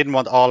 as in, I didn't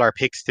want all our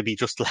picks to be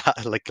just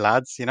like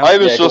lads, you know. I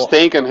was Yeah, go just on.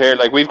 thinking here,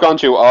 like, we've gone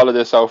through all of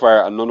this so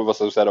far, and none of us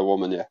have said a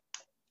woman yet.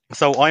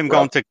 So I'm Well.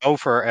 going to go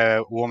for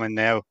a woman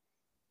now.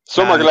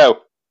 Summer And- Glow.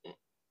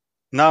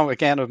 No,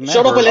 again, I've never.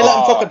 Shut up, will you let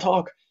him Oh. fucking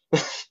talk?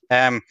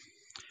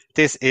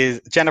 This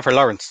is Jennifer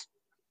Lawrence.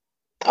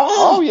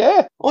 Oh, Oh,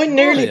 yeah. I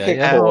nearly yeah, picked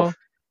yeah. her.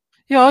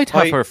 Yeah, I'd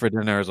have I- her for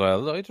dinner as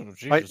well. I don't know.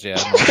 Jesus, yeah.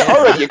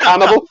 All right, you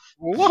cannibal.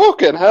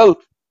 Fucking hell.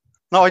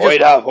 No, I just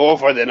I'd have her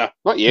for dinner.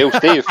 Not you,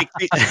 Steve.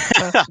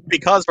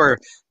 because we're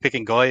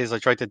picking guys. I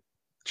tried to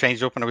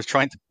change it up, and I was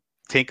trying to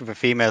think of a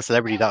female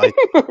celebrity that I'd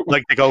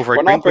like to go for a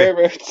We're not drink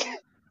with. favourites.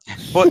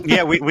 But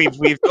yeah,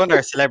 we've done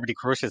our celebrity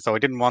crushes, so I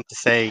didn't want to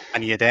say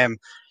any of them.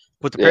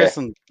 But the Yeah.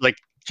 person like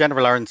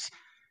Jennifer Lawrence,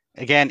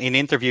 again in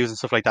interviews and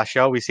stuff like that, she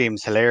always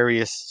seems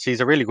hilarious. She's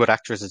a really good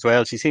actress as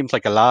well. She seems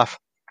like a laugh.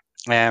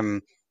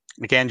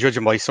 Again,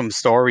 judging by some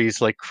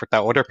stories like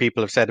that other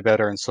people have said about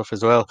her and stuff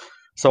as well.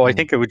 So I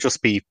think it would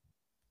just be,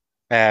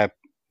 I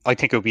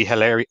think it would be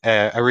hilarious,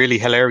 a really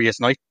hilarious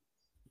night.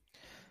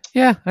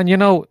 Yeah, and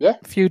Yeah.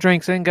 a few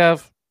drinks in,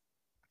 Gav.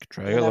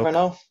 Try You your never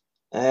luck.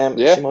 know.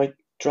 Yeah. She might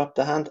drop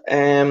the hand.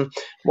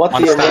 What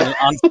On do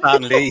you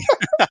Stan Lee.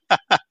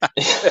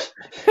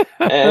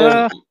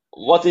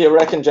 what do you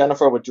reckon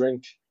Jennifer would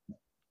drink?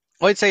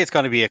 I'd say it's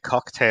going to be a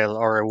cocktail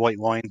or a white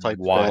wine type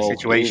Wow.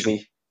 situation.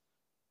 Easy.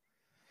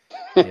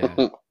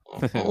 Yeah.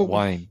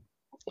 Wine.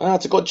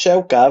 That's a good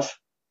shout, Gav.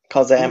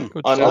 Because Good I'm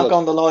shout. not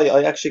going to lie,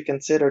 I actually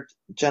considered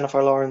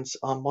Jennifer Lawrence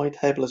on my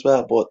table as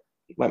well, but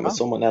went with Oh.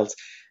 someone else.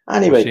 Was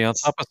Anyway, she on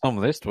top of some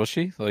list, was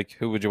she? Like,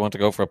 who would you want to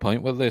go for a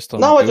pint with list on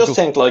no, I Google? just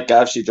think like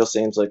Gav, she just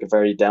seems like a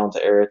very down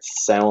to earth,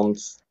 sound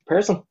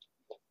person.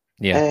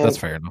 Yeah, that's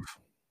fair enough.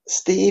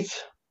 Steve,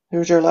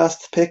 who's your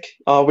last pick?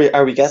 Are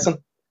we guessing?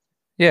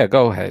 Yeah,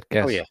 go ahead.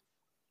 Guess. Oh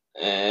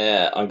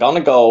yeah. I'm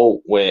gonna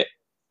go with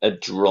a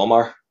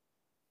drummer.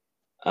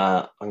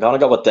 I'm gonna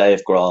go with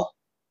Dave Grohl.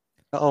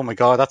 Oh my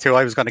god, that's who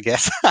I was going to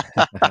guess.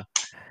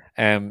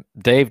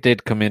 Dave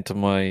did come into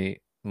my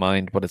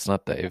mind, but it's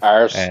not Dave.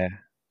 Ours.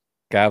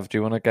 Gav, do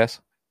you want to guess?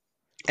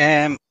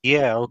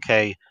 Yeah,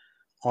 okay.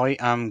 I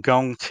am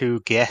going to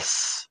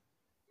guess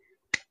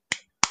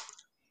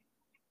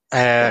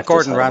That's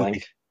Gordon just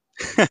Ramsay.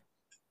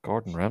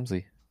 Gordon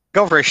Ramsay.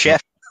 Go for a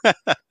chef.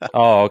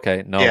 Oh,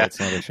 okay. No, Yeah. it's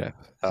not a chef.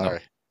 All No.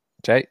 right.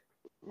 Jay?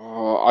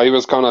 I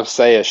was going to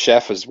say a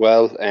chef as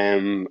well.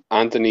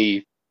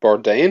 Anthony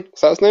Bourdain. Is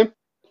that his name?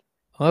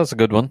 Oh, that's a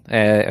good one.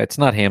 It's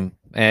not him.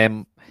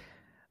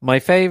 My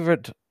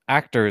favorite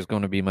actor is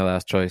going to be my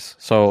last choice.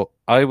 So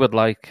I would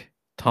like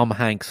Tom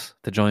Hanks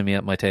to join me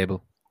at my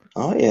table.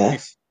 Oh yeah.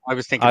 I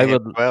was thinking I him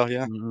would as well,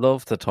 yeah.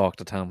 love to talk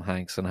to Tom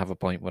Hanks and have a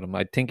pint with him.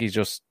 I think he's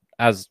just,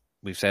 as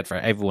we've said for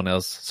everyone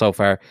else so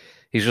far,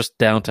 he's just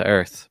down to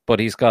earth. But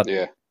he's got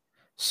Yeah.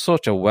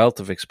 such a wealth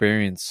of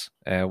experience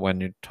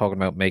when you're talking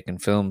about making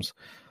films.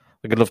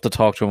 I could love to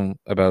talk to him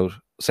about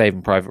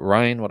Saving Private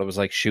Ryan, what it was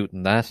like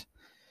shooting that.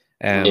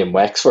 In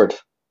Wexford.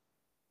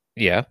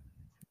 Yeah.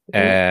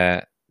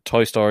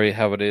 Toy Story,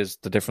 how it is,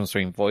 the difference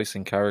between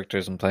voicing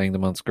characters and playing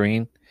them on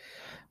screen.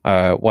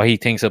 What he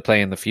thinks of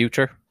playing in the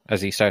future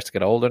as he starts to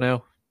get older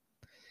now.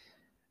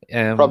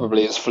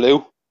 Probably his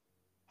flu.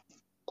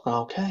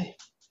 Okay.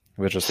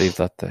 We'll just leave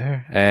that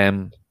there.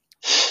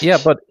 Yeah,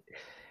 but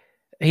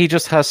he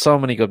just has so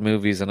many good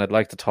movies, and I'd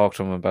like to talk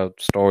to him about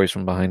stories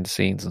from behind the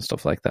scenes and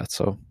stuff like that.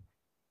 So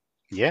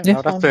Yeah, Yeah.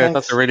 no, Tom that's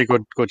Hanks. a really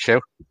good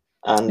show.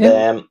 And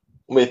Yeah.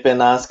 we've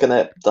been asking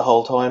it the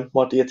whole time.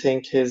 What do you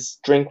think his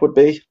drink would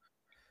be?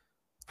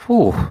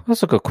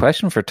 that's a good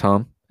question for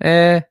Tom.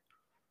 I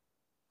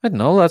don't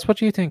know, lads. What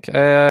do you think?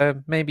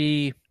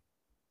 Maybe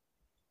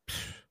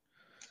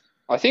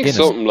I think Guinness.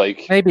 something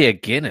like. a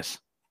Guinness.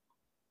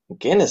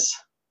 Guinness.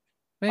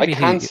 Maybe I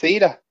can't see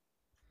that.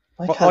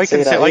 I Well, can't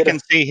say that I either. can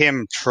see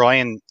him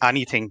trying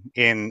anything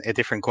in a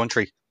different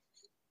country.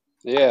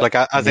 Yeah. Like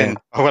as Yeah. in,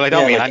 well, I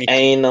don't mean like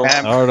any. anal.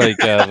 All right,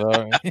 Gav. All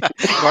right.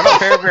 We're not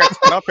perverts.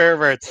 We're not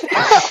perverts.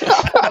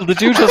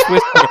 Did you just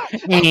whisper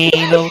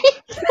anal?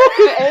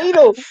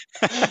 Anal.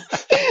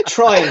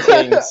 Trying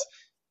things.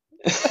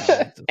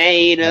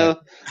 Anal.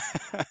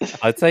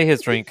 I'd say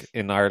his drink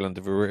in Ireland,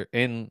 if we were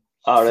in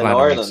Or in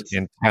Flannery's Ireland.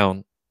 in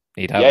town,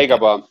 he'd have Jaeger it.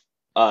 bomb.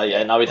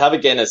 Yeah, no, we'd have a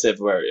Guinness if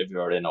we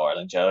were in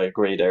Ireland. Yeah, I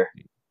agree there.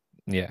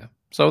 Yeah.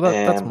 So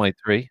that's Um, my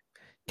three.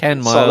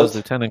 Ken Miles, solid.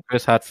 Lieutenant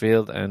Chris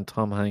Hadfield, and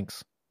Tom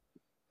Hanks.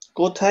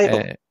 Good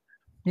table.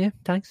 Yeah,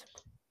 thanks.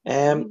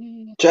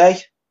 Jay,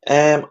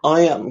 I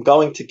am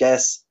going to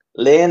guess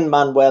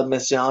Lin-Manuel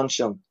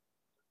Miranda.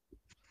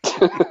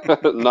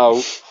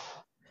 No.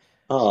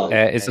 Oh,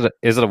 Is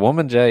it a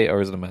woman, Jay,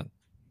 or is it a man?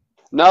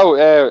 No,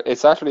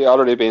 it's actually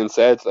already been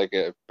said like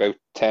about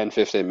 10,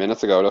 15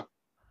 minutes ago. Though.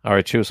 All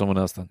right, choose someone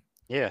else then.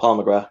 Yeah.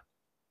 Paul McGrath.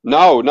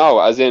 No,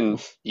 as in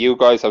you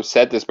guys have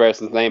said this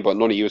person's name, but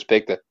none of you has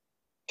picked it.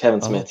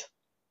 Kevin Oh. Smith.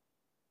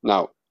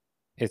 No,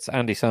 It's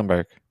Andy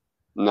Samberg.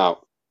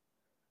 no,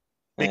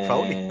 Mick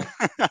Foley.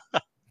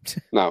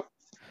 no.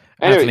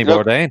 Anyway, Anthony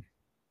look, Bourdain.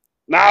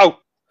 no.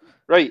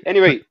 Right.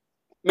 Anyway,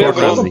 moving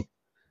Gordon on. Ramsay.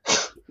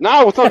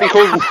 No, it's not my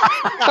cousin.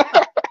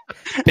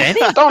 Benny?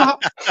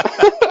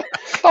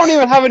 Don't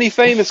even have any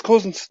famous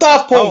cousins.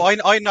 Stop him! Oh,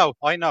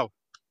 I know.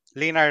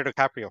 Leonardo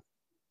DiCaprio.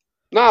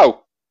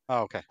 No.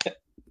 Oh, okay.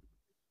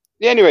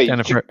 Anyway,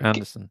 Jennifer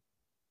Anderson.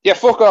 yeah,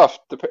 fuck off.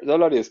 The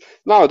lot is.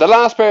 No, the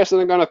last person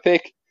I'm gonna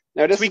pick.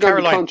 Now this Sweet is gonna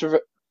be Caroline.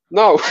 controversial.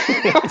 No,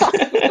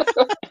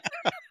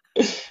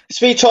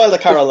 Sweet child of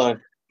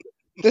Caroline.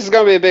 this is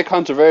gonna be a bit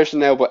controversial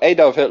now, but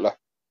Adolf Hitler.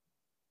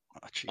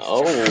 Oh, Jesus.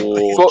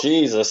 Oh, Fuck.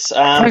 Jesus.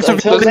 And Thanks for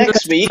until putting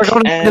next week, We're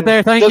going to end it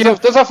there. Thank you.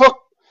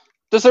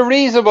 There's a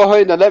reason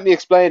behind it. Let me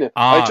explain it.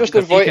 I just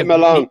because he invite can- him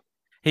along.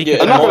 He Yeah,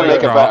 can I'm not gonna Lawyer. make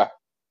it better.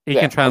 He Yeah,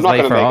 can translate I'm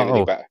not for gonna make it any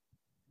Otto, better.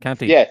 can't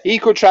he? Yeah, he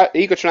could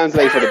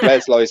translate for the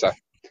bread slicer.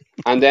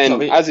 And then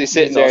So as he's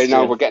sitting he's there Austrian.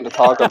 now, we're getting to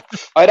talking.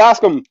 I'd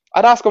ask him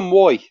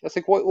why. I was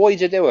like, why'd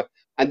you do it?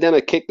 And then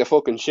I'd kick the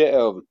fucking shit out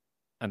of him.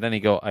 And then he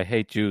go, I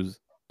hate Jews.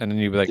 And then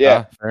you'd be like,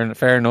 Yeah.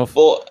 fair enough.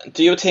 But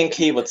do you think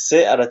he would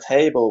sit at a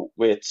table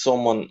with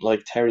someone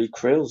like Terry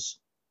Crews?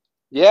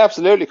 Yeah,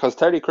 absolutely, because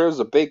Terry Crews is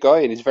a big guy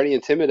and he's very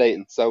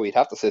intimidating, so he'd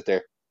have to sit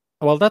there.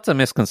 Well, that's a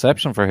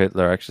misconception for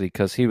Hitler, actually,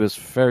 because he was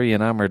very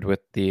enamored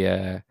with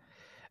the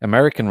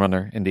American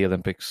runner in the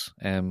Olympics.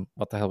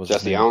 What the hell was his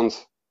Jesse name?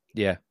 Owens.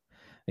 Yeah.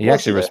 He Was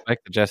actually he?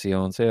 respected Jesse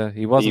Owens, yeah.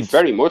 He He wasn't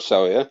very much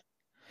so, yeah.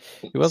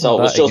 he wasn't So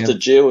it was that just the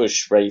against-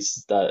 Jewish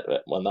race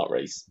that, well, not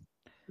race,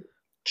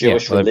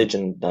 Jewish well,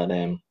 religion that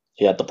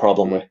he had the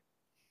problem with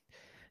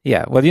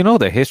Yeah, well, you know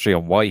the history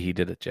on why he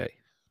did it, Jay.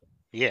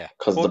 Yeah.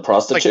 because of the But,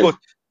 prostitute.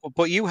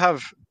 but you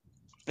have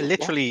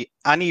literally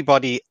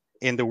anybody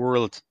in the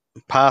world,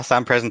 past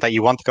and present, that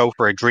you want to go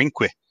for a drink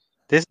with.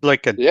 This is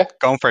like Yeah.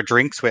 going for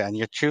drinks with, and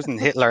you're choosing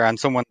Hitler and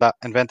someone that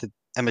invented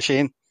a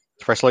machine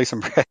for slicing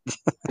bread.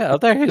 Yeah, well,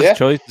 they're his Yeah.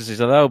 choices, he's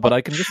allowed, but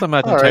I can just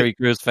imagine All right. Terry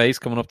Crews' face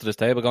coming up to this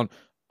table going,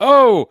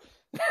 oh!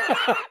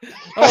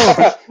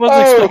 oh,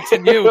 wasn't Oh.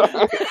 expecting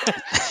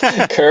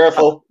you.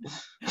 Careful.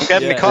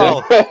 Getting Yeah. the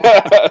call.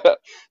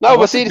 No, but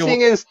What's see, he the doing?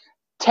 thing is,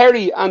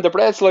 Terry and the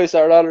bread slicer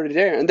are already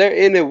there, and they're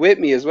in it with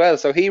me as well,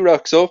 so he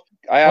rocks up.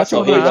 I ask What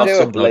him, do you he want to why'd ask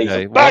you rocks do him, up it? late.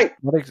 Jay?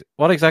 Bang!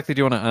 What exactly do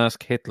you want to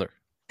ask Hitler?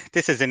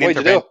 This is an Why'd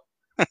you do intervention.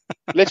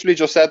 it? Literally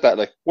just said that,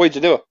 like, why'd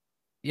you do it?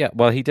 Yeah,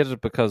 well, he did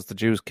it because the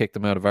Jews kicked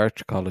him out of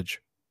Arch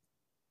College.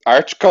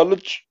 Arch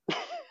College?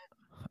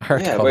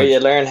 Arch Yeah, College. where you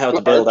learn how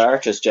to build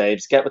arches,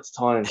 James. Get with the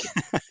times.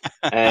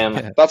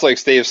 That's like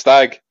Steve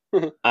Stagg.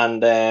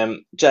 And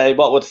Jay,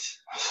 what would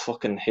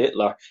fucking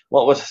Hitler?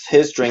 What would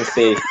his drink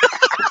be?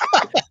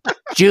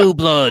 Jew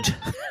blood.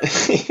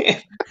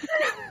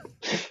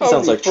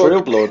 Sounds like fuck.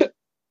 True Blood.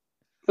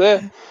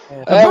 Yeah.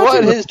 What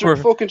Imagine is his for-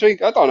 fucking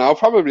drink? I don't know.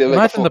 Probably like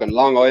Imagine a the- fucking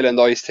Long Island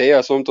iced tea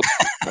or something.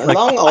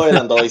 Long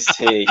Island iced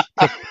tea.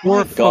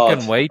 Poor My God.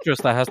 fucking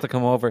waitress that has to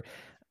come over.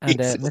 And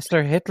It's-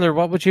 Mr. Hitler,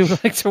 what would you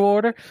like to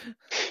order?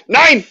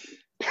 9!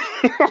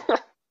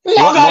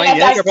 Long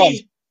Island iced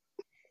tea.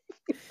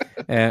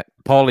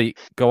 Paulie,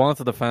 go on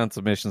to the fan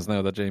submissions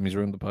now that Jamie's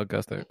ruined the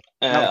podcast out.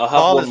 I'll have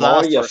Paul one is more,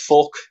 last you first.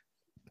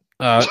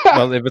 fuck.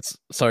 Well, if it's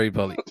sorry,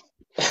 Paulie,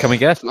 can we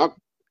guess? No.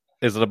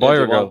 Is it a boy If or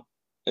you a girl? want.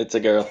 It's a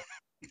girl.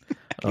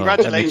 Oh, let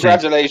me Congratulations.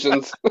 check.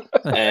 Congratulations.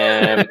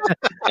 Yeah.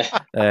 It's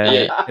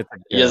a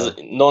Yes,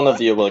 girl. none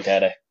of you will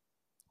get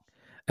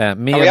it.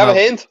 Mia, we have a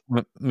hint?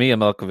 Mia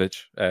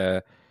Malkovich.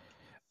 What?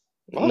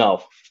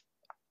 No.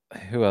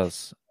 Who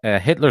else?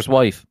 Hitler's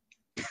wife.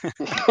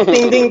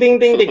 Ding, ding, ding,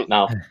 ding, ding.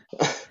 No.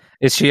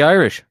 Is she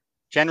Irish?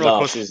 General No,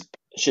 Cuss.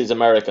 she's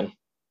American.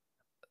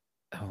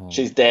 Oh,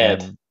 She's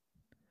dead.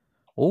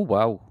 Oh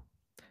wow!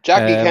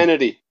 Jackie Um,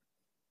 Kennedy.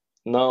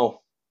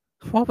 No.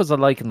 What was it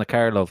like in the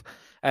car, love?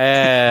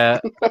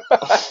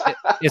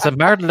 Is it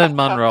Marilyn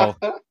Monroe?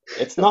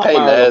 It's not Hey,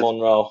 Marilyn lad.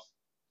 Monroe.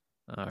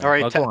 All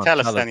right, well, go on, tell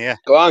us tell then, yeah.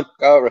 Go on,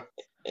 go over.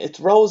 It's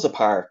Rosa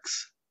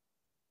Parks.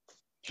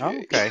 Oh,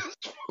 okay.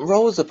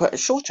 Rosa Parks.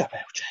 Shut your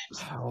mouth,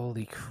 James.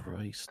 Holy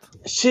Christ!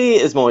 She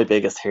is my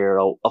biggest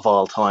hero of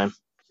all time.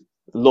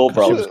 Love She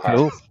Rosa was Parks.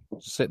 cool,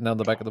 sitting down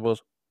the back of the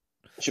bus.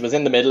 She was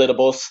in the middle of the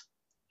bus,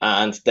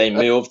 and they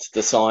moved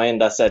the sign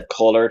that said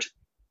coloured,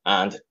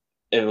 and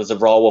it was a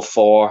row of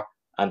 4,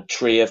 and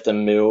 3 of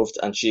them moved,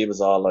 and she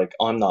was all like,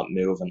 I'm not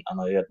moving,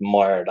 and I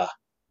admire that.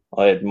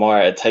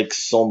 It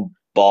takes some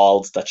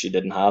balls that she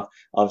didn't have,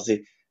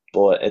 obviously,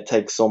 but it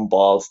takes some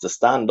balls to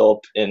stand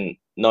up in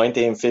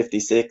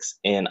 1956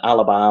 in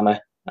Alabama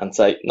and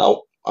say,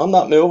 no, I'm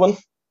not moving,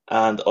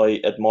 and I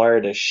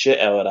admire the shit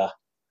out of that.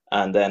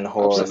 And then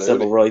her Absolutely.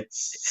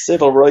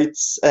 civil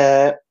rights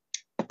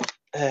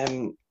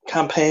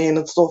campaign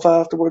and stuff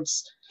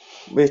afterwards,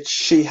 which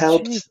she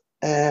helped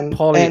Jeez.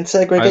 Paulie, end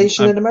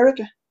segregation I'm- in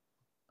America.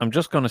 I'm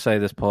just going to say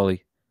this,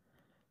 Paulie.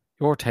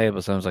 Your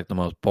table sounds like the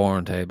most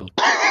boring table.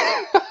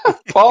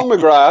 Paul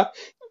McGrath,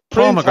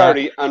 Paul Prince McGrath.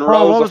 Harry, and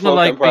Paul, what Rosa was it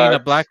like fucking being a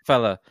Parks. black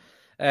fella?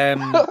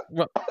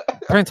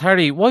 Prince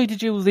Harry, why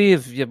did you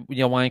leave, you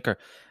wanker?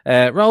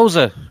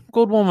 Rosa,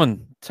 good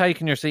woman,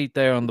 taking your seat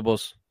there on the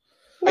bus.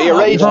 Are you Oh,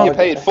 raging no. you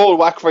paid full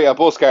whack for your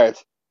bus card?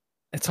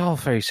 It's all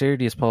very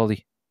serious,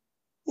 Paulie.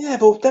 Yeah,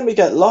 but then we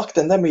get locked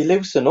and then we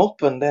loosen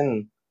up and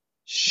then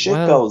shit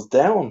Well- goes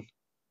down.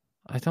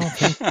 I don't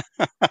think.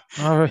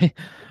 All right.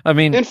 I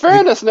mean, In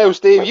fairness now,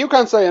 Steve, you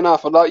can't say an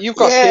awful lot. You've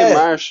got Yeah. Kim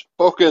Marsh,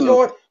 fucking...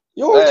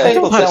 Your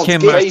table don't have sounds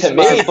Kim good Marsh. to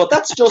me, but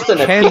that's just an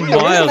Ken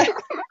opinion, Miles, isn't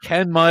it?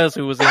 Ken Miles,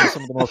 who was in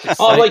some of the most Oh,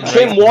 exciting like Kim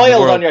races in the Wilde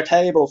world. on your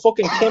table.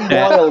 Fucking Kim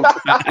Yeah. Wilde.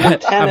 a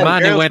Lieutenant.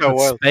 man who Girls went go to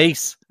wild.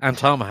 space, and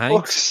Tom Fuck's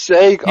Hanks.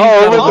 sake. He's Oh, I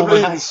got a wasn't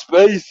woman. being in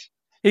space.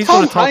 He's Tom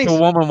going to talk Hanks. to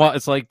a woman what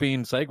it's like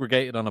being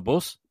segregated on a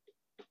bus.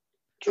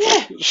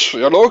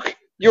 Look,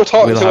 you're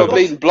talking We'll to a have it.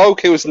 bleeding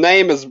bloke whose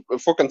name is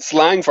fucking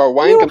slang for You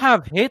wanking.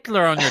 have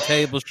Hitler on your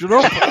table. Shut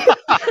up.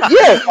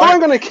 Yeah, I'm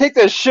going to kick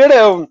the shit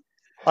out of him.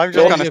 I'm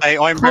just Well, going to you say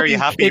I'm very couldn't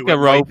happy kick a with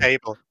my rope.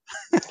 table.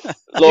 You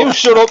Look,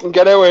 shut up and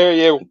get out of here,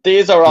 you.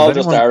 these are all Does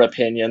just anyone- our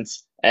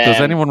opinions. Does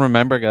anyone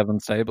remember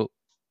Gavin's table?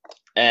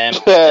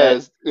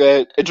 A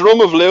drum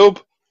of lube.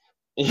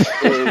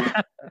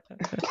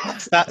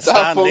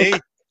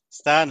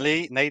 Stan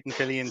Lee, Nathan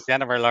Fillion,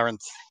 Jennifer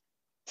Lawrence.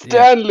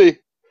 Stanley.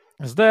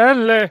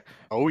 Stanley.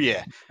 Oh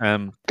yeah.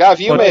 Gav,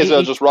 you But may as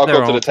well each just rock their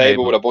up to own the table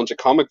table. with a bunch of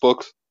comic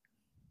books.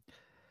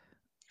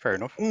 Fair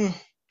enough.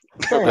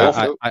 Fair enough.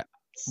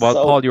 Well,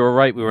 So- Paul, you were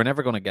right. We were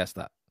never going to guess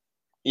that.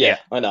 Yeah,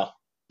 I know.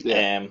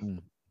 Yeah.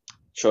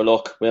 Sure,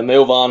 look, we'll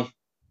move on.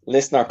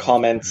 Listener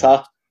comments,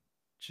 huh?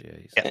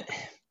 Jeez. Yeah.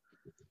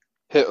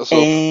 Hit us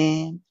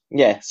up.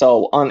 Yeah,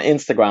 so on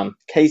Instagram,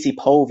 Casey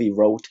Povey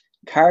wrote,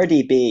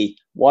 Cardi B,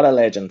 what a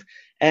legend.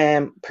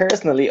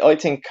 Personally, I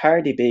think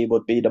Cardi B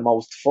would be the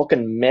most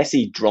fucking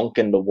messy drunk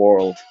in the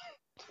world.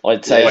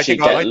 I'd say I she'd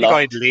think get locked.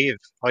 I'd leave.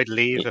 I'd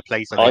leave the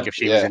place. I think if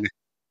she was yeah. in it.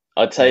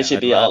 I'd say Yeah, she'd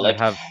I'd be all rather like,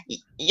 have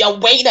yo,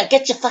 waiter,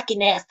 get your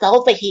fucking ass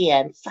over here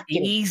and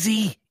fucking...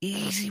 easy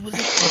with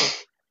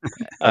it.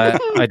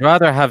 I'd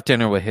rather have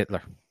dinner with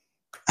Hitler.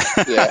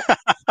 Yeah.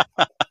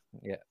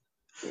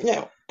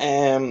 Yeah.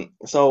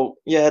 So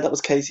yeah, that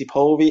was Casey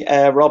Povey.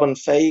 Robin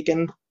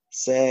Fagan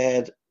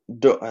said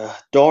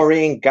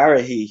Doreen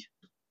Garahy.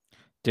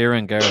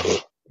 Darren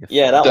Garrett.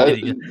 Yeah, that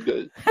one.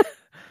 That-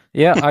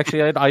 Yeah,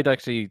 actually, I'd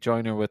actually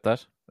join her with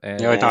that.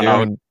 Yeah, I don't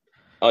know. Darren-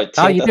 I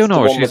think you that's do know the her.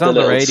 one She's with the on the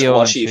little radio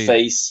and squashy she-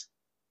 face.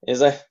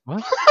 Is it?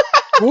 What?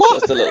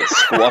 Just a little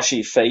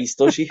squashy face,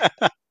 does she?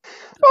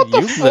 What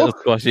the You little fuck?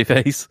 squashy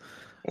face.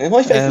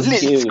 My face is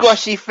Little huge.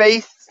 squashy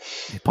face.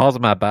 Paul's a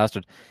mad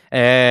bastard.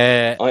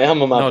 I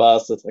am a mad No,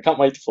 bastard. I can't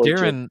wait to fight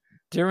you.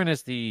 Darren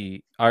is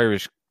the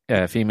Irish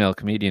female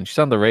comedian. She's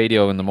on the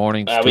radio in the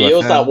mornings. We 2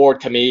 use that FM. word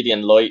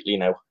comedian lightly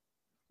now.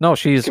 No,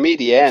 she's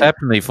Comedian.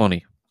 exceptionally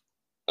funny.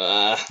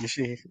 Is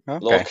she?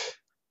 Okay.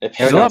 Look,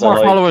 She's a lot opinions are more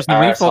like followers than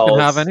we fucking arseholes.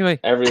 have anyway.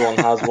 Everyone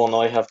has one.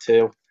 I have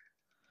two.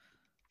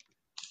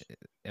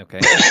 Okay.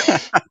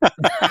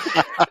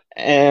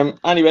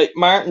 Anyway,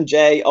 Martin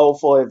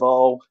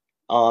J050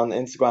 on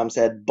Instagram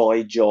said,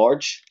 "Bye,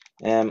 George."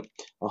 I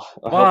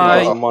hope Bye.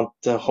 he doesn't want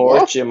to hurt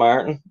What? you,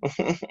 Martin.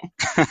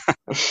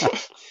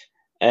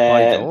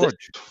 By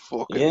George.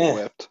 Fucking yeah.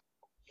 whipped.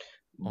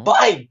 Oh,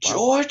 Bye, wow.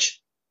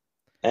 George.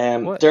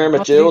 What- Dermot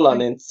what did he Jewell on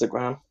say?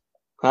 Instagram.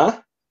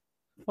 Huh?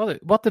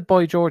 What did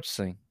Boy George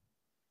sing?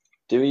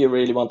 Do you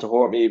really want to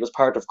hurt me? He was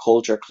part of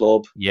Culture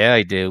Club. Yeah,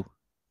 I do.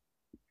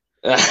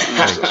 Go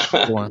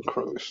on.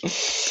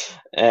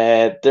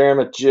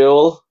 Dermot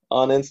Jewell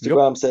on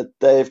Instagram said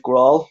Dave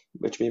Grohl,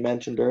 which we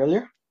mentioned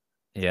earlier.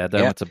 Yeah,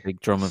 Dermot's a big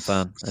drumming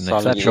fan. An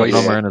Solid exceptional choice.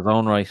 drummer in his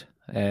own right.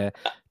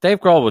 Dave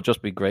Grohl would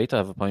just be great to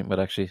have a point with,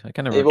 actually. I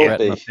kind of He would regret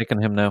be. not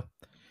picking him now.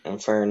 In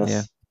fairness.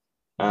 Yeah.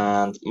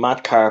 And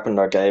Matt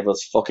Carpenter gave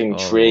us fucking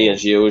three Oh.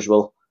 as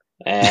usual.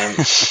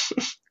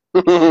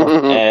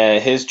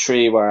 His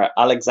three were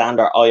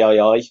Alexander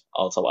III,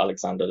 also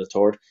Alexander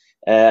III,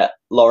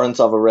 Lawrence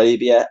of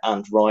Arabia,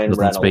 and Ryan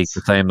Doesn't speak Reynolds.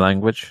 the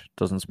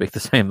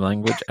same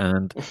language.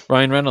 And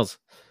Ryan Reynolds.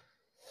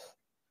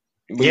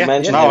 We Yeah,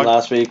 mentioned yeah. him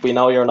last week. We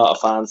know you're not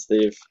a fan,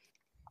 Steve.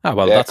 Ah,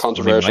 well, Yeah, that's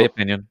only my controversial.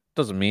 opinion.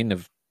 Doesn't mean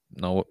if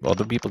no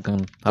other people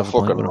can have a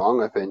point Fucking with him.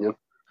 wrong opinion.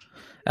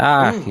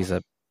 He's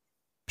a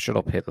shut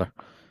up Hitler.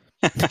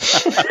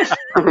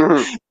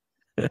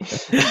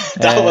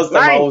 That was the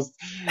Nine. most.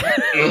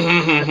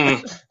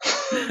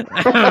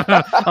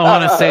 I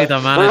want to say the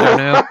manager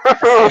now.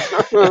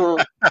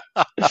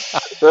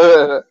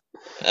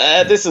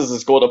 This is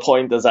as good a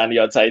point as any,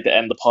 I'd say, to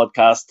end the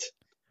podcast.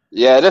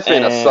 Yeah, this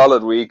been a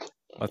solid week.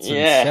 That's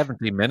Yeah. in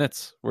 70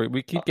 minutes.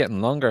 We keep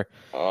getting longer.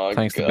 Oh,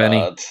 Thanks to God.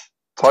 Benny.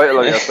 Title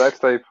of your sex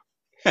tape.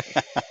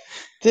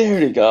 There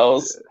he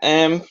goes.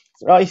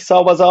 Right,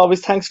 so as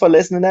always, thanks for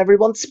listening,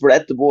 everyone.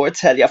 Spread the word,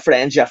 tell your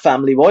friends, your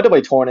family. Why do I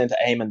turn into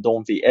Eamon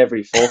Dunphy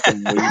every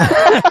fucking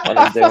week when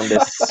I'm doing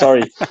this?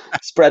 Sorry.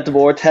 Spread the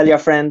word, tell your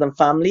friend and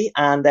family,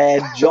 and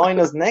join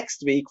us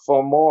next week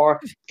for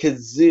more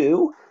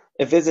Kazoo,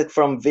 a visit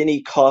from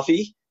Vinny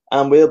Coffey,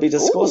 and we'll be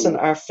discussing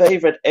our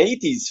favourite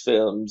 80s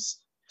films.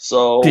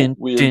 So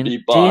we'll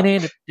be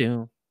back.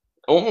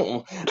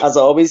 As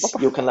always,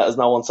 you can let us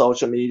know on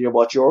social media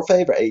what your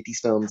favourite 80s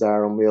films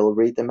are, and we'll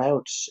read them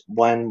out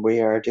when we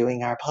are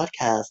doing our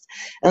podcast.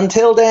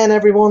 Until then,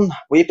 everyone,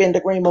 we've been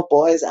the Greenwood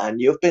Boys, and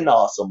you've been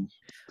awesome.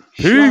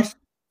 Peace.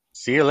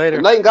 See you later.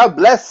 Good night and God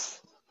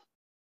bless.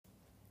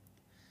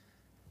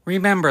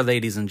 Remember,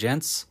 ladies and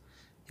gents,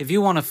 if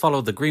you want to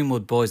follow the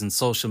Greenwood Boys on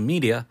social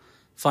media,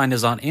 find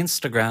us on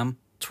Instagram,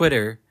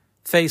 Twitter,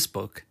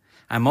 Facebook,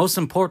 and most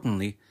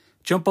importantly,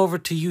 jump over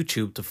to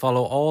YouTube to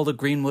follow all the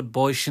Greenwood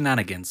Boys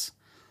shenanigans.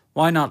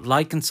 Why not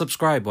like and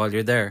subscribe while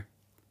you're there?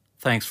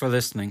 Thanks for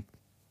listening.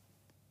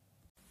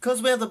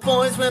 'Cause we're the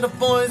boys, we're the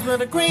boys, we're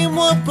the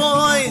Greenwood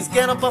Boys.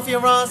 Get up off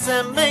your ass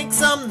and make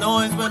some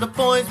noise. We're the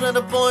boys, we're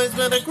the boys,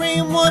 we're the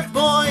Greenwood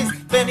Boys.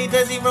 Benny,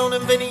 Desi,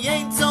 Ronan, Vinny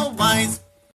ain't so wise.